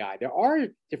use AI. There are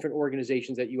different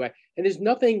organizations that use AI, and there's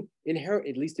nothing inherent,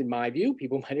 at least in my view,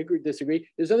 people might disagree,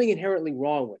 there's nothing inherently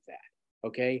wrong with that,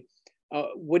 okay?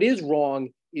 What is wrong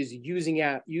is using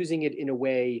it in a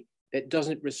way that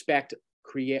doesn't respect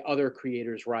other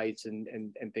creators' rights and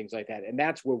things like that. And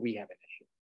that's where we have an issue.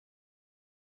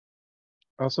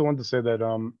 I also wanted to say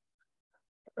that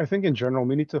I think in general,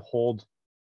 we need to hold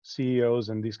CEOs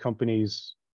and these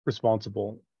companies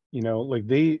responsible.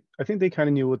 I think they kind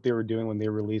of knew what they were doing when they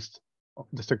released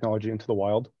this technology into the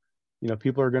wild.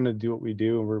 People are going to do what we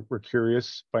do, and we're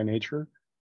curious by nature,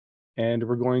 and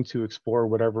we're going to explore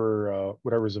whatever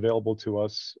is available to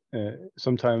us,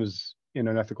 sometimes in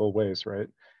unethical ways, right?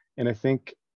 And I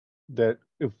think that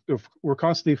if we're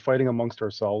constantly fighting amongst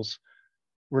ourselves,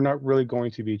 we're not really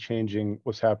going to be changing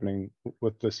what's happening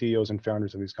with the CEOs and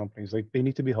founders of these companies. Like, they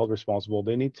need to be held responsible.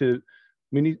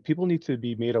 People need to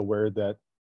be made aware that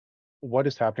what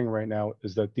is happening right now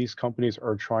is that these companies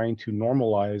are trying to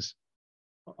normalize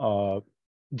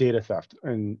data theft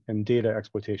and data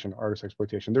exploitation, artist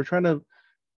exploitation. They're trying to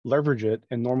leverage it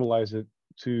and normalize it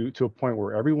to a point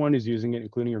where everyone is using it,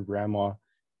 including your grandma,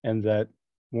 and that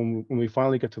when we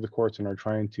finally get to the courts and are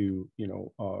trying to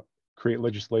create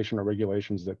legislation or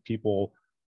regulations, that people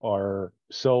are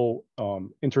so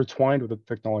intertwined with the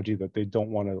technology that they don't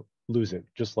want to lose it,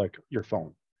 just like your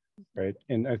phone, right?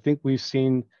 And I think we've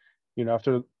seen,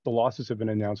 after the lawsuits have been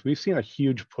announced, we've seen a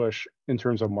huge push in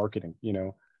terms of marketing.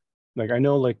 Like, I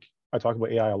know, like, I talk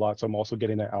about AI a lot, so I'm also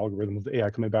getting that algorithm of the AI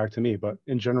coming back to me. But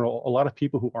in general, a lot of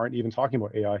people who aren't even talking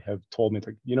about AI have told me,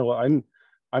 like,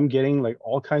 I'm getting like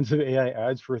all kinds of AI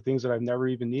ads for things that I've never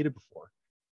even needed before,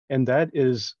 and that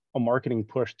is a marketing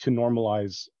push to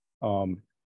normalize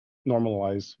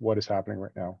what is happening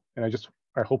right now. And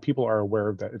I hope people are aware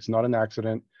of that. It's not an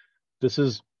accident. This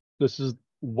is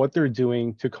what they're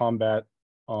doing to combat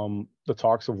the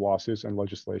talks of lawsuits and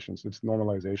legislations. It's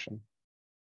normalization.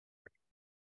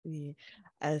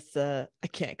 As I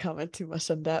can't comment too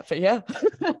much on that, but yeah.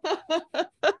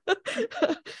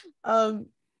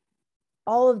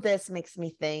 All of this makes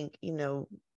me think, when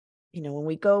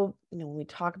we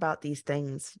talk about these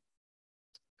things,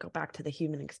 go back to the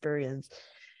human experience.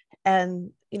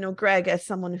 And, Greg, as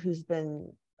someone who's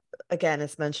been, again,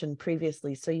 as mentioned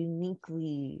previously, so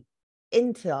uniquely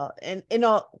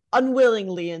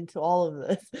unwillingly into all of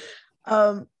this,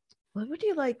 what would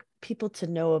you like people to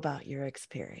know about your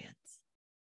experience?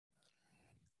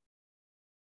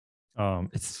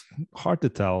 It's hard to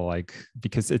tell, like,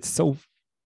 because it's so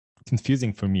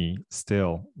confusing for me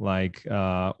still. Like,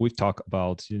 we've talked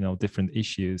about, different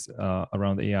issues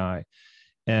around AI.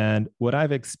 And what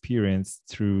I've experienced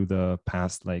through the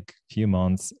past like few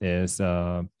months is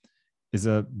a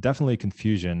definitely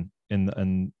confusion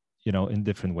in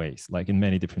different ways, like in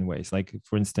many different ways. Like,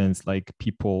 for instance, like,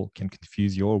 people can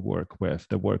confuse your work with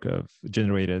the work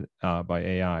generated by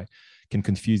AI, can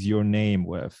confuse your name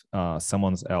with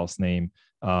someone else's name,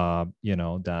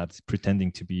 that's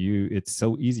pretending to be you. It's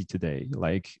so easy today.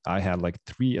 Like, I had like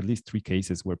at least three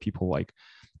cases where people like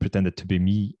pretended to be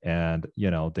me, and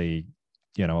they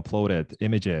uploaded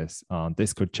images on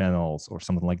Discord channels or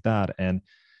something like that. And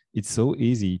it's so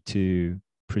easy to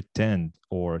pretend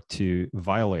or to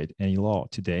violate any law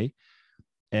today.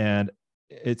 And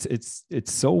it's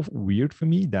so weird for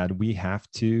me that we have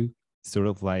to sort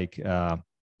of like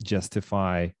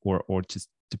justify or just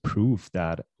to prove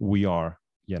that we are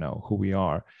who we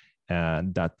are,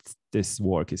 and that this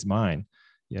work is mine.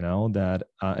 That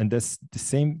and the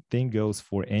same thing goes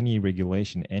for any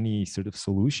regulation, any sort of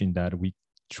solution that we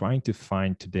trying to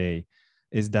find today,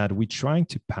 is that we're trying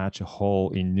to patch a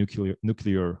hole in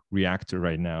nuclear reactor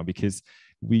right now, because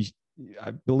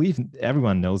I believe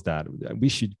everyone knows that we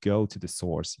should go to the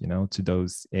source, to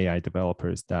those AI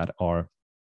developers that are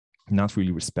not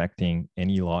really respecting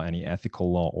any law, any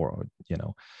ethical law, or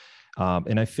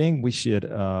and I think we should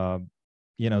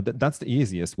that's the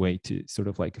easiest way to sort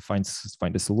of like find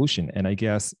a solution. And I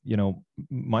guess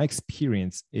my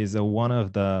experience is one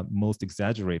of the most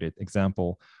exaggerated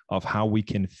example of how we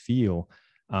can feel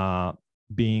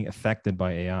being affected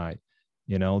by AI.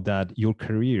 That your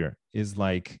career is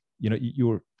like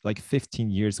your like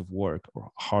 15 years of work or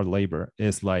hard labor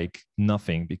is like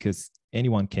nothing, because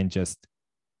anyone can just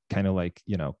kind of like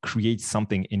create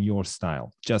something in your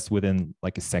style just within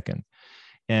like a second,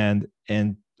 and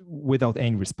without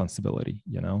any responsibility.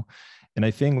 And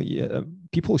I think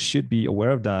people should be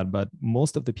aware of that. But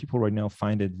most of the people right now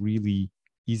find it really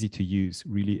easy to use,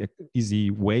 really easy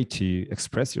way to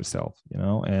express yourself,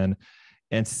 and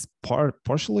and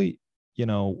partially,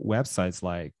 websites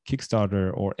like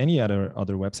Kickstarter or any other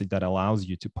website that allows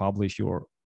you to publish your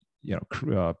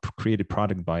created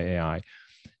product by AI,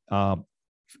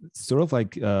 sort of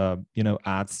like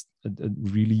adds a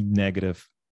really negative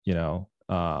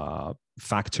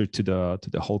factor to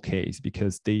the whole case,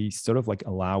 because they sort of like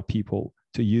allow people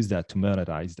to use that to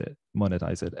monetize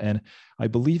it. And I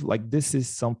believe like this is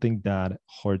something that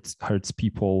hurts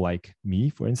people like me,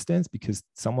 for instance, because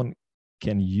someone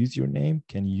can use your name,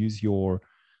 can use your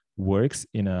works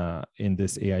in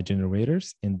this AI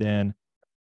generators, and then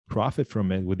profit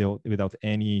from it without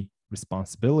any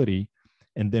responsibility.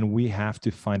 And then we have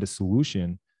to find a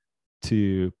solution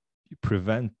to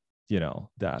prevent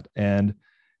that. And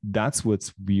that's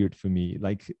what's weird for me.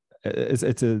 Like it's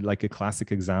like a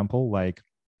classic example. Like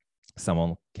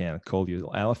someone can call you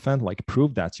an elephant, like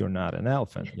prove that you're not an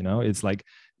elephant. It's like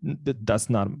that's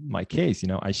not my case.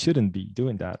 I shouldn't be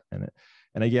doing that. And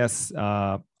I guess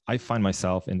I find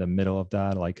myself in the middle of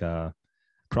that. Like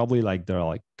probably like there are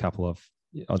like a couple of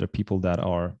other people that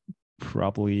are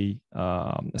probably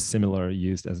similar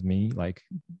used as me, like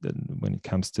when it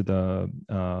comes to the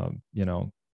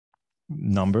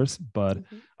numbers. But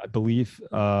I believe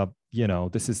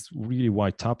this is really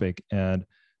wide topic, and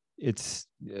it's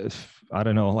I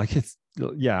don't know, like it's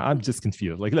I'm just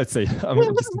confused. Like let's say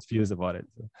I'm just confused about it.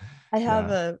 I have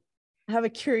a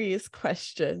curious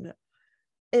question.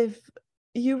 If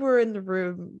you were in the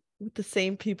room with the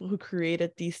same people who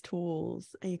created these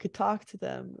tools and you could talk to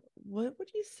them, what would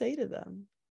you say to them?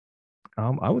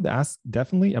 I would ask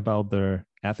definitely about their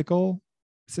ethical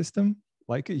system,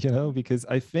 like because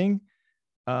I think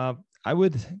I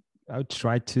would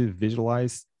try to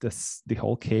visualize the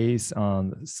whole case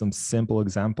on some simple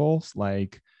examples,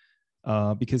 like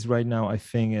because right now I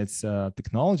think it's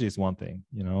technology is one thing,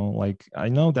 like I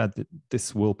know that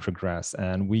this will progress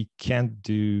and we can't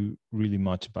do really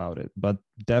much about it, but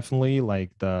definitely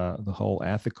like the whole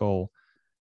ethical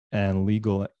and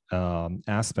legal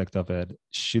aspect of it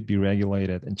should be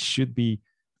regulated and should be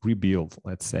rebuilt,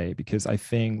 let's say, because I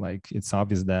think like it's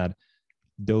obvious that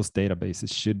those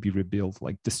databases should be rebuilt,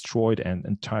 like destroyed and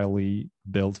entirely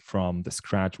built from the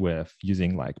scratch with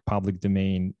using like public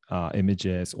domain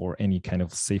images or any kind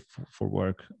of safe for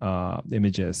work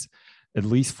images, at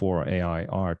least for AI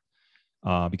art,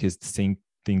 because the same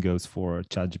thing goes for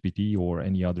ChatGPT or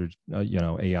any other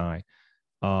AI.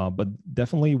 But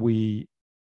definitely we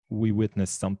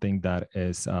witnessed something that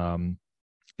is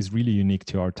really unique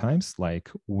to our times.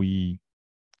 Like we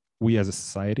as a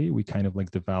society, we kind of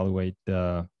like devaluate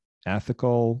the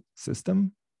ethical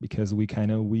system, because we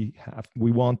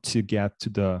want to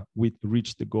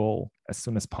reach the goal as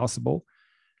soon as possible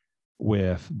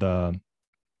with the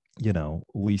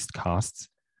least costs.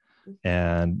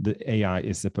 And the AI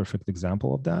is a perfect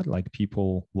example of that. Like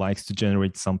people likes to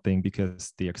generate something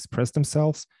because they express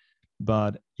themselves,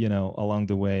 but along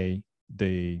the way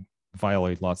they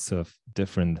violate lots of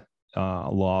different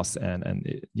laws and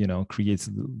it creates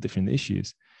different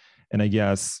issues. And I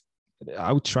guess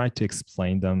I would try to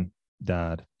explain them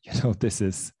that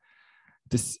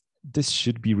this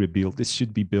should be rebuilt, this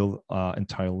should be built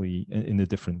entirely in a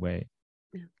different way.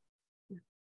 Yeah.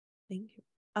 Thank you.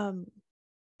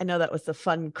 I know that was a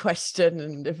fun question,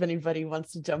 and if anybody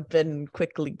wants to jump in and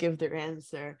quickly give their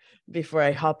answer before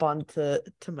I hop on to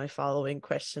my following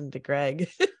question to Greg.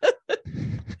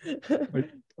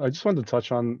 I just wanted to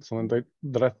touch on something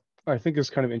that I think is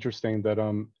kind of interesting, that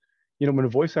when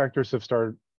voice actors have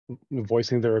started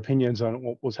voicing their opinions on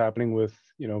what was happening with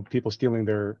people stealing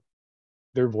their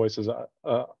voices,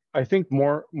 I think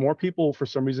more people for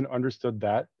some reason understood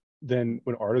that than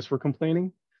when artists were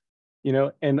complaining,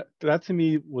 and that to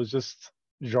me was just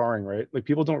jarring, right? Like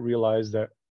people don't realize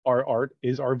that our art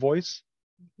is our voice.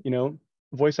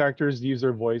 Voice actors use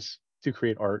their voice to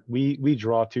create art. We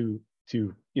draw to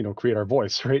create our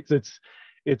voice, right?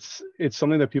 It's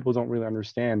something that people don't really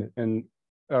understand. And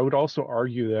I would also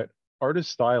argue that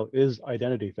artist style is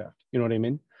identity theft. You know what I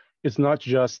mean? It's not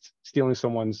just stealing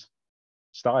someone's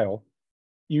style.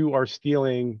 You are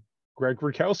stealing Greg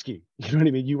Rutkowski. You know what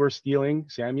I mean? You are stealing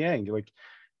Sam Yang. Like,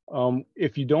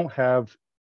 if you don't have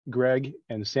Greg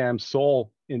and Sam's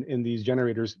soul in these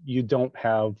generators, you don't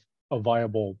have a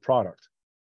viable product.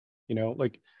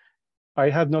 Like I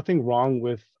have nothing wrong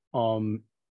with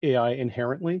AI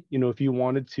inherently. If you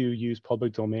wanted to use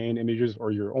public domain images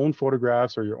or your own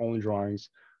photographs or your own drawings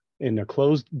in a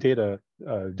closed data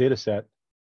set,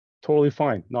 totally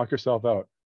fine, knock yourself out.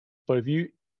 But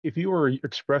if you are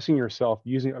expressing yourself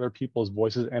using other people's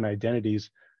voices and identities,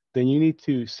 then you need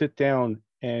to sit down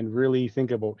and really think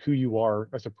about who you are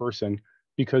as a person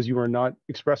because you are not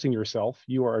expressing yourself.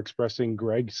 You are expressing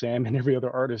Greg, Sam, and every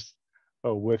other artist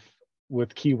with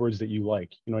keywords that you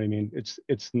like. You know what I mean?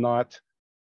 It's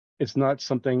not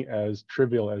something as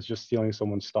trivial as just stealing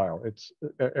someone's style. It's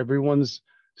everyone's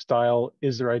style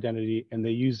is their identity, and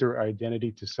they use their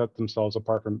identity to set themselves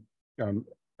apart from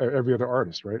every other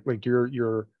artist, right? Like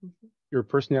your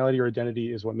personality or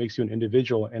identity is what makes you an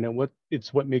individual, and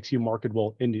it's what makes you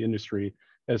marketable in the industry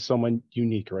as someone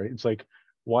unique, right? It's like,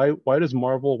 why does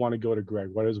Marvel want to go to Greg?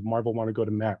 Why does Marvel want to go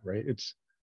to Matt, right? It's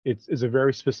a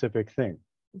very specific thing.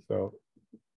 So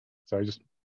I just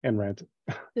end rant.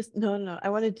 Just no. I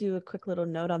want to do a quick little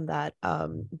note on that.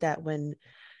 That when,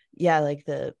 yeah, like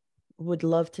would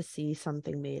love to see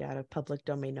something made out of public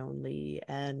domain only,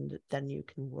 and then you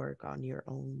can work on your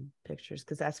own pictures,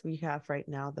 because as we have right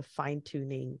now, the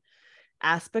fine-tuning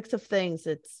aspects of things,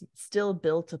 it's still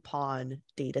built upon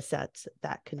data sets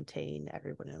that contain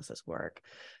everyone else's work.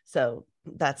 So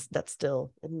that's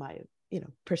still, in my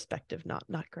perspective, not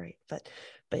great, but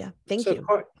yeah, thank you.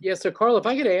 So Karla, if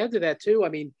I could add to that too, I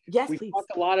mean, yes, we please.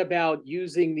 talked a lot about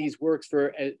using these works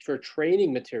for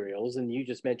training materials, and you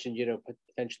just mentioned,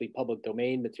 potentially public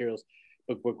domain materials.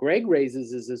 But what Greg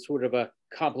raises is a sort of a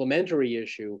complementary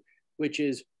issue, which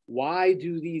is, why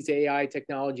do these AI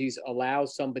technologies allow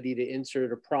somebody to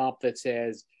insert a prompt that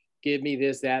says, give me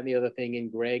this, that, and the other thing in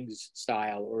Greg's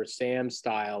style or Sam's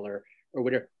style or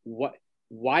whatever?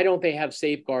 Why don't they have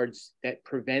safeguards that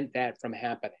prevent that from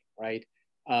happening, right?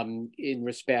 In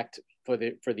respect for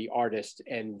the artist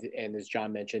and as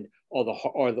Jon mentioned,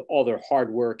 all their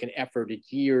hard work and effort and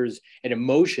years and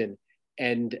emotion.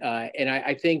 And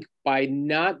I think by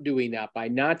not doing that, by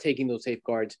not taking those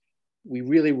safeguards, we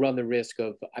really run the risk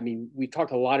of, I mean, we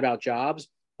talked a lot about jobs,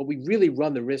 but we really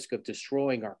run the risk of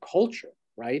destroying our culture,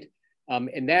 right?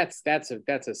 And that's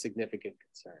a significant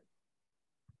concern.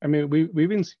 I mean, we've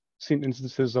been seen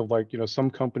instances of, like, some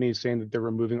companies saying that they're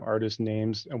removing artist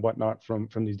names and whatnot from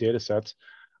these data sets,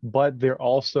 but they're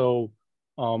also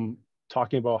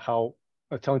talking about how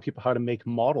telling people how to make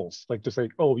models, like just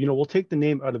like, oh, we'll take the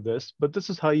name out of this, but this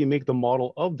is how you make the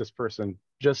model of this person,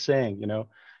 just saying,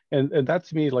 and that,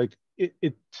 to me, like,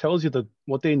 it tells you that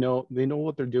what they know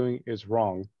what they're doing is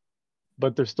wrong,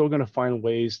 but they're still going to find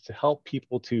ways to help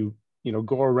people to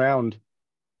go around,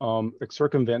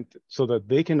 circumvent, so that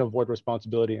they can avoid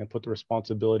responsibility and put the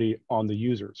responsibility on the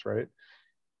users, right?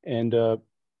 And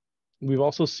we've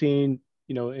also seen,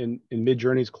 in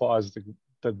Midjourney's clause,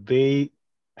 that they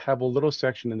have a little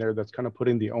section in there that's kind of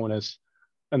putting the onus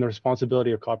and the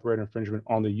responsibility of copyright infringement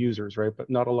on the users, right? But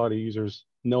not a lot of users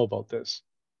know about this.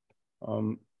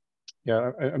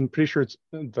 Yeah, I'm pretty sure it's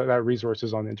that resource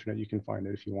is on the internet. You can find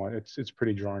it if you want. It's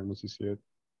pretty jarring once you see it.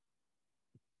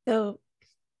 So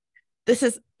this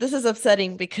is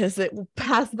upsetting because it will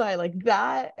pass by like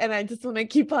that, and I just want to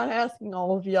keep on asking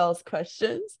all of y'all's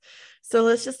questions. So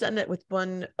let's just end it with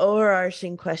one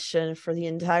overarching question for the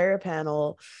entire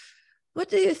panel. What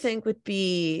do you think would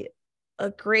be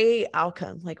a great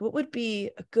outcome? Like, what would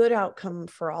be a good outcome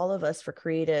for all of us, for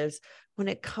creatives, when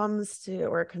it comes to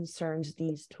or concerns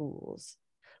these tools?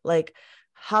 Like,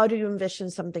 how do you envision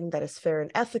something that is fair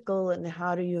and ethical, and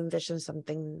how do you envision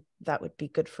something that would be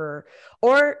good for,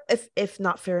 or if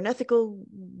not fair and ethical,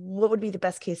 what would be the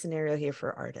best case scenario here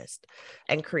for artists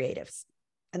and creatives?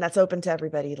 And that's open to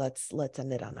everybody. Let's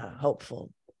end it on a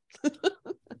hopeful.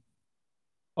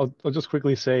 I'll just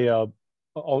quickly say,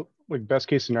 like, best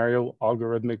case scenario,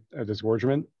 algorithmic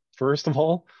disgorgement. First of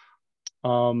all,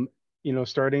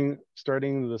 starting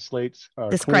the slates.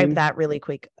 Describe that really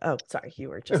quick. Oh, sorry, you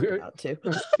were just about to.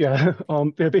 Yeah,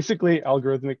 basically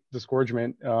algorithmic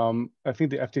disgorgement. I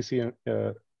think the FTC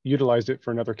utilized it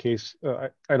for another case. I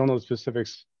don't know the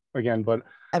specifics again, but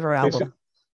Everalbum.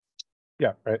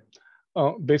 Yeah, right.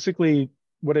 Basically,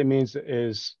 what it means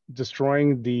is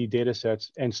destroying the data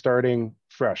sets and starting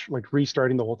fresh, like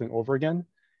restarting the whole thing over again.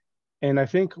 And I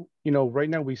think, right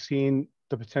now we've seen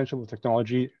the potential of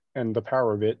technology and the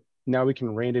power of it. Now we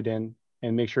can rein it in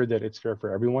and make sure that it's fair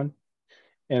for everyone.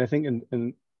 And I think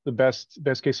in the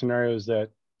best case scenario is that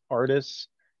artists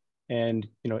and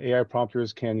AI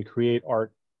prompters can create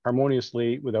art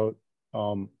harmoniously without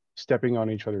stepping on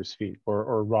each other's feet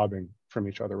or robbing from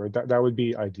each other. Right? That would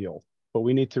be ideal. But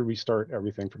we need to restart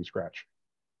everything from scratch.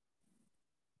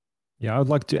 Yeah, I would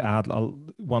like to add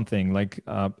one thing. Like,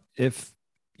 if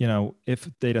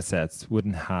data sets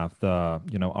wouldn't have the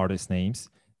artist names,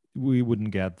 we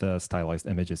wouldn't get the stylized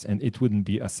images, and it wouldn't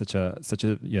be such a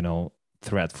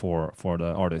threat for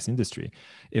the artist industry.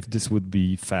 If this would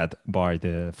be fed by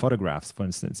the photographs, for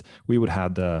instance, we would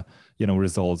have the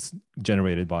results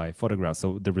generated by photographs.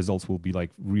 So the results will be like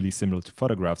really similar to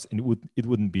photographs, and it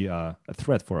wouldn't be a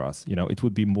threat for us. It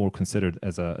would be more considered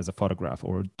as a photograph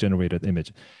or generated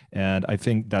image. And I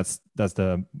think that's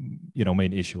the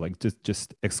main issue. Like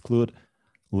just exclude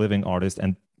living artists,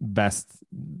 and best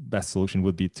solution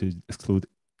would be to exclude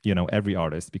every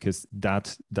artist, because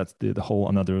that's the whole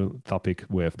another topic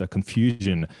with the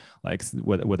confusion, like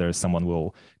whether someone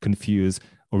will confuse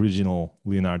original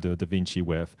Leonardo da Vinci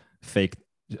with fake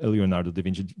Leonardo da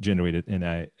Vinci generated in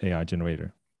a AI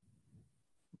generator.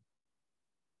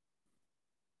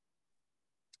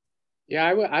 Yeah,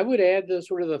 I would add the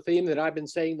sort of the theme that I've been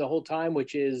saying the whole time,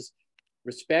 which is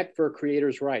respect for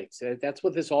creators' rights. That's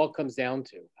what this all comes down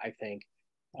to, I think.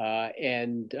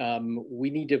 And we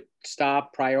need to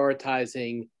stop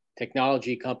prioritizing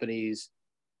technology companies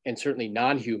and certainly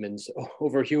non-humans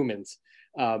over humans.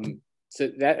 So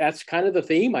that's kind of the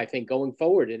theme, I think, going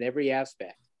forward in every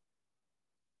aspect.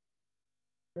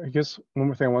 I guess one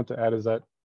more thing I want to add is that,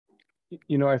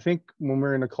 I think when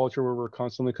we're in a culture where we're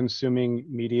constantly consuming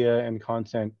media and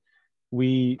content,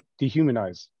 we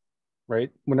dehumanize, right?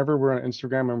 Whenever we're on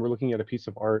Instagram and we're looking at a piece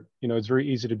of art, it's very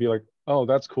easy to be like, oh,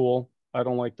 that's cool. I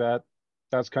don't like that.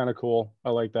 That's kind of cool.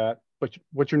 I like that. But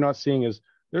what you're not seeing is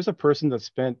there's a person that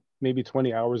spent maybe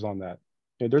 20 hours on that.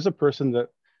 There's a person that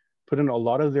put in a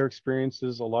lot of their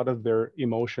experiences, a lot of their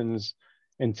emotions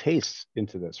and tastes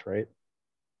into this, right?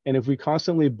 And if we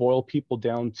constantly boil people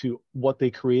down to what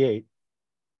they create,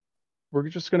 we're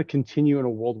just going to continue in a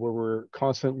world where we're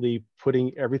constantly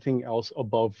putting everything else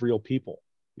above real people,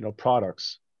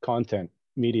 products, content,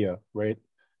 media, right?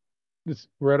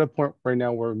 We're at a point right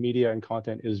now where media and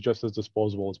content is just as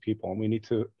disposable as people, and we need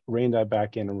to rein that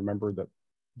back in and remember that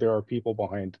there are people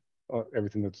behind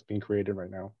everything that's being created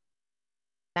right now.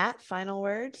 Matt, final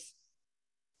words?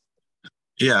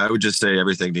 Yeah, I would just say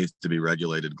everything needs to be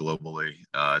regulated globally.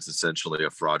 It's essentially a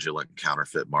fraudulent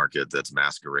counterfeit market that's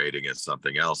masquerading as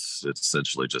something else. It's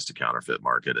essentially just a counterfeit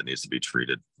market. It needs to be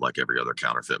treated like every other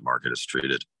counterfeit market is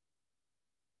treated.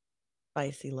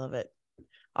 Spicy, love it.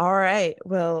 All right.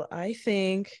 Well, I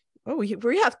think,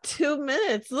 we have 2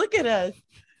 minutes. Look at us.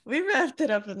 We wrapped it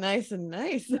up nice and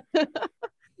nice.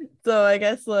 So I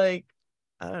guess, I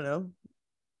don't know.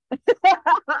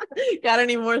 Got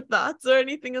any more thoughts or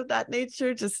anything of that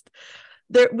nature? Just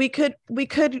there, we could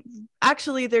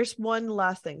actually, there's one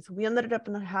last thing. So we ended up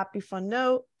in a happy, fun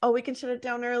note. Oh, we can shut it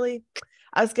down early.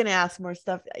 I was going to ask more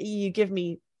stuff. You give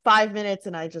me 5 minutes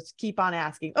and I just keep on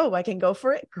asking. Oh, I can go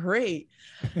for it. Great.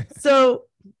 So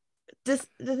this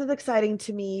is exciting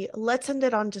to me. Let's end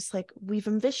it on just we've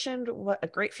envisioned what a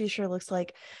great future looks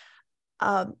like.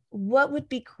 What would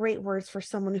be great words for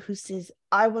someone who says,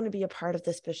 I want to be a part of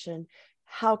this vision?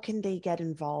 How can they get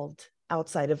involved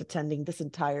outside of attending this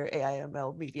entire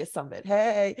AIML Media Summit?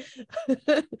 Hey,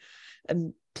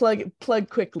 and plug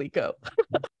quickly, go.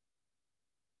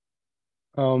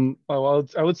 Well,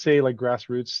 I would say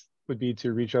grassroots would be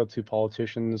to reach out to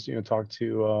politicians, talk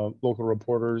to local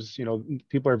reporters.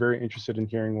 People are very interested in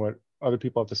hearing what other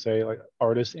people have to say, like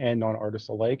artists and non-artists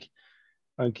alike.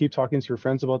 And keep talking to your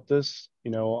friends about this.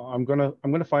 I'm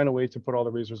gonna find a way to put all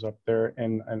the resources up there,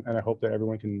 and I hope that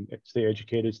everyone can stay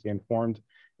educated, stay informed,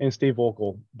 and stay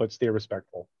vocal, but stay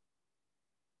respectful.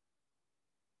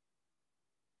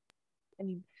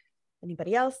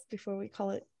 Anybody else before we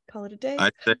call it a day? I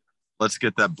think let's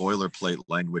get that boilerplate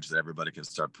language that everybody can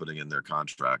start putting in their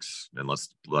contracts, and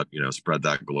let's spread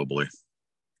that globally.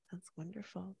 That's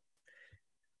wonderful.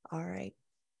 All right.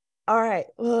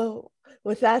 Well,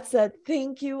 with that said,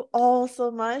 thank you all so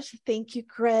much. Thank you,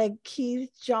 Greg,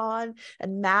 Keith, John,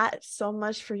 and Matt, so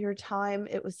much for your time.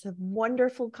 It was a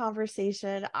wonderful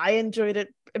conversation. I enjoyed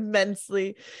it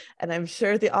immensely, and I'm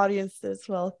sure the audience did as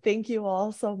well. Thank you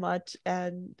all so much,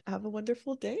 and have a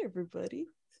wonderful day, everybody.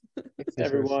 Thanks,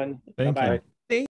 everyone. Thank you. Bye-bye.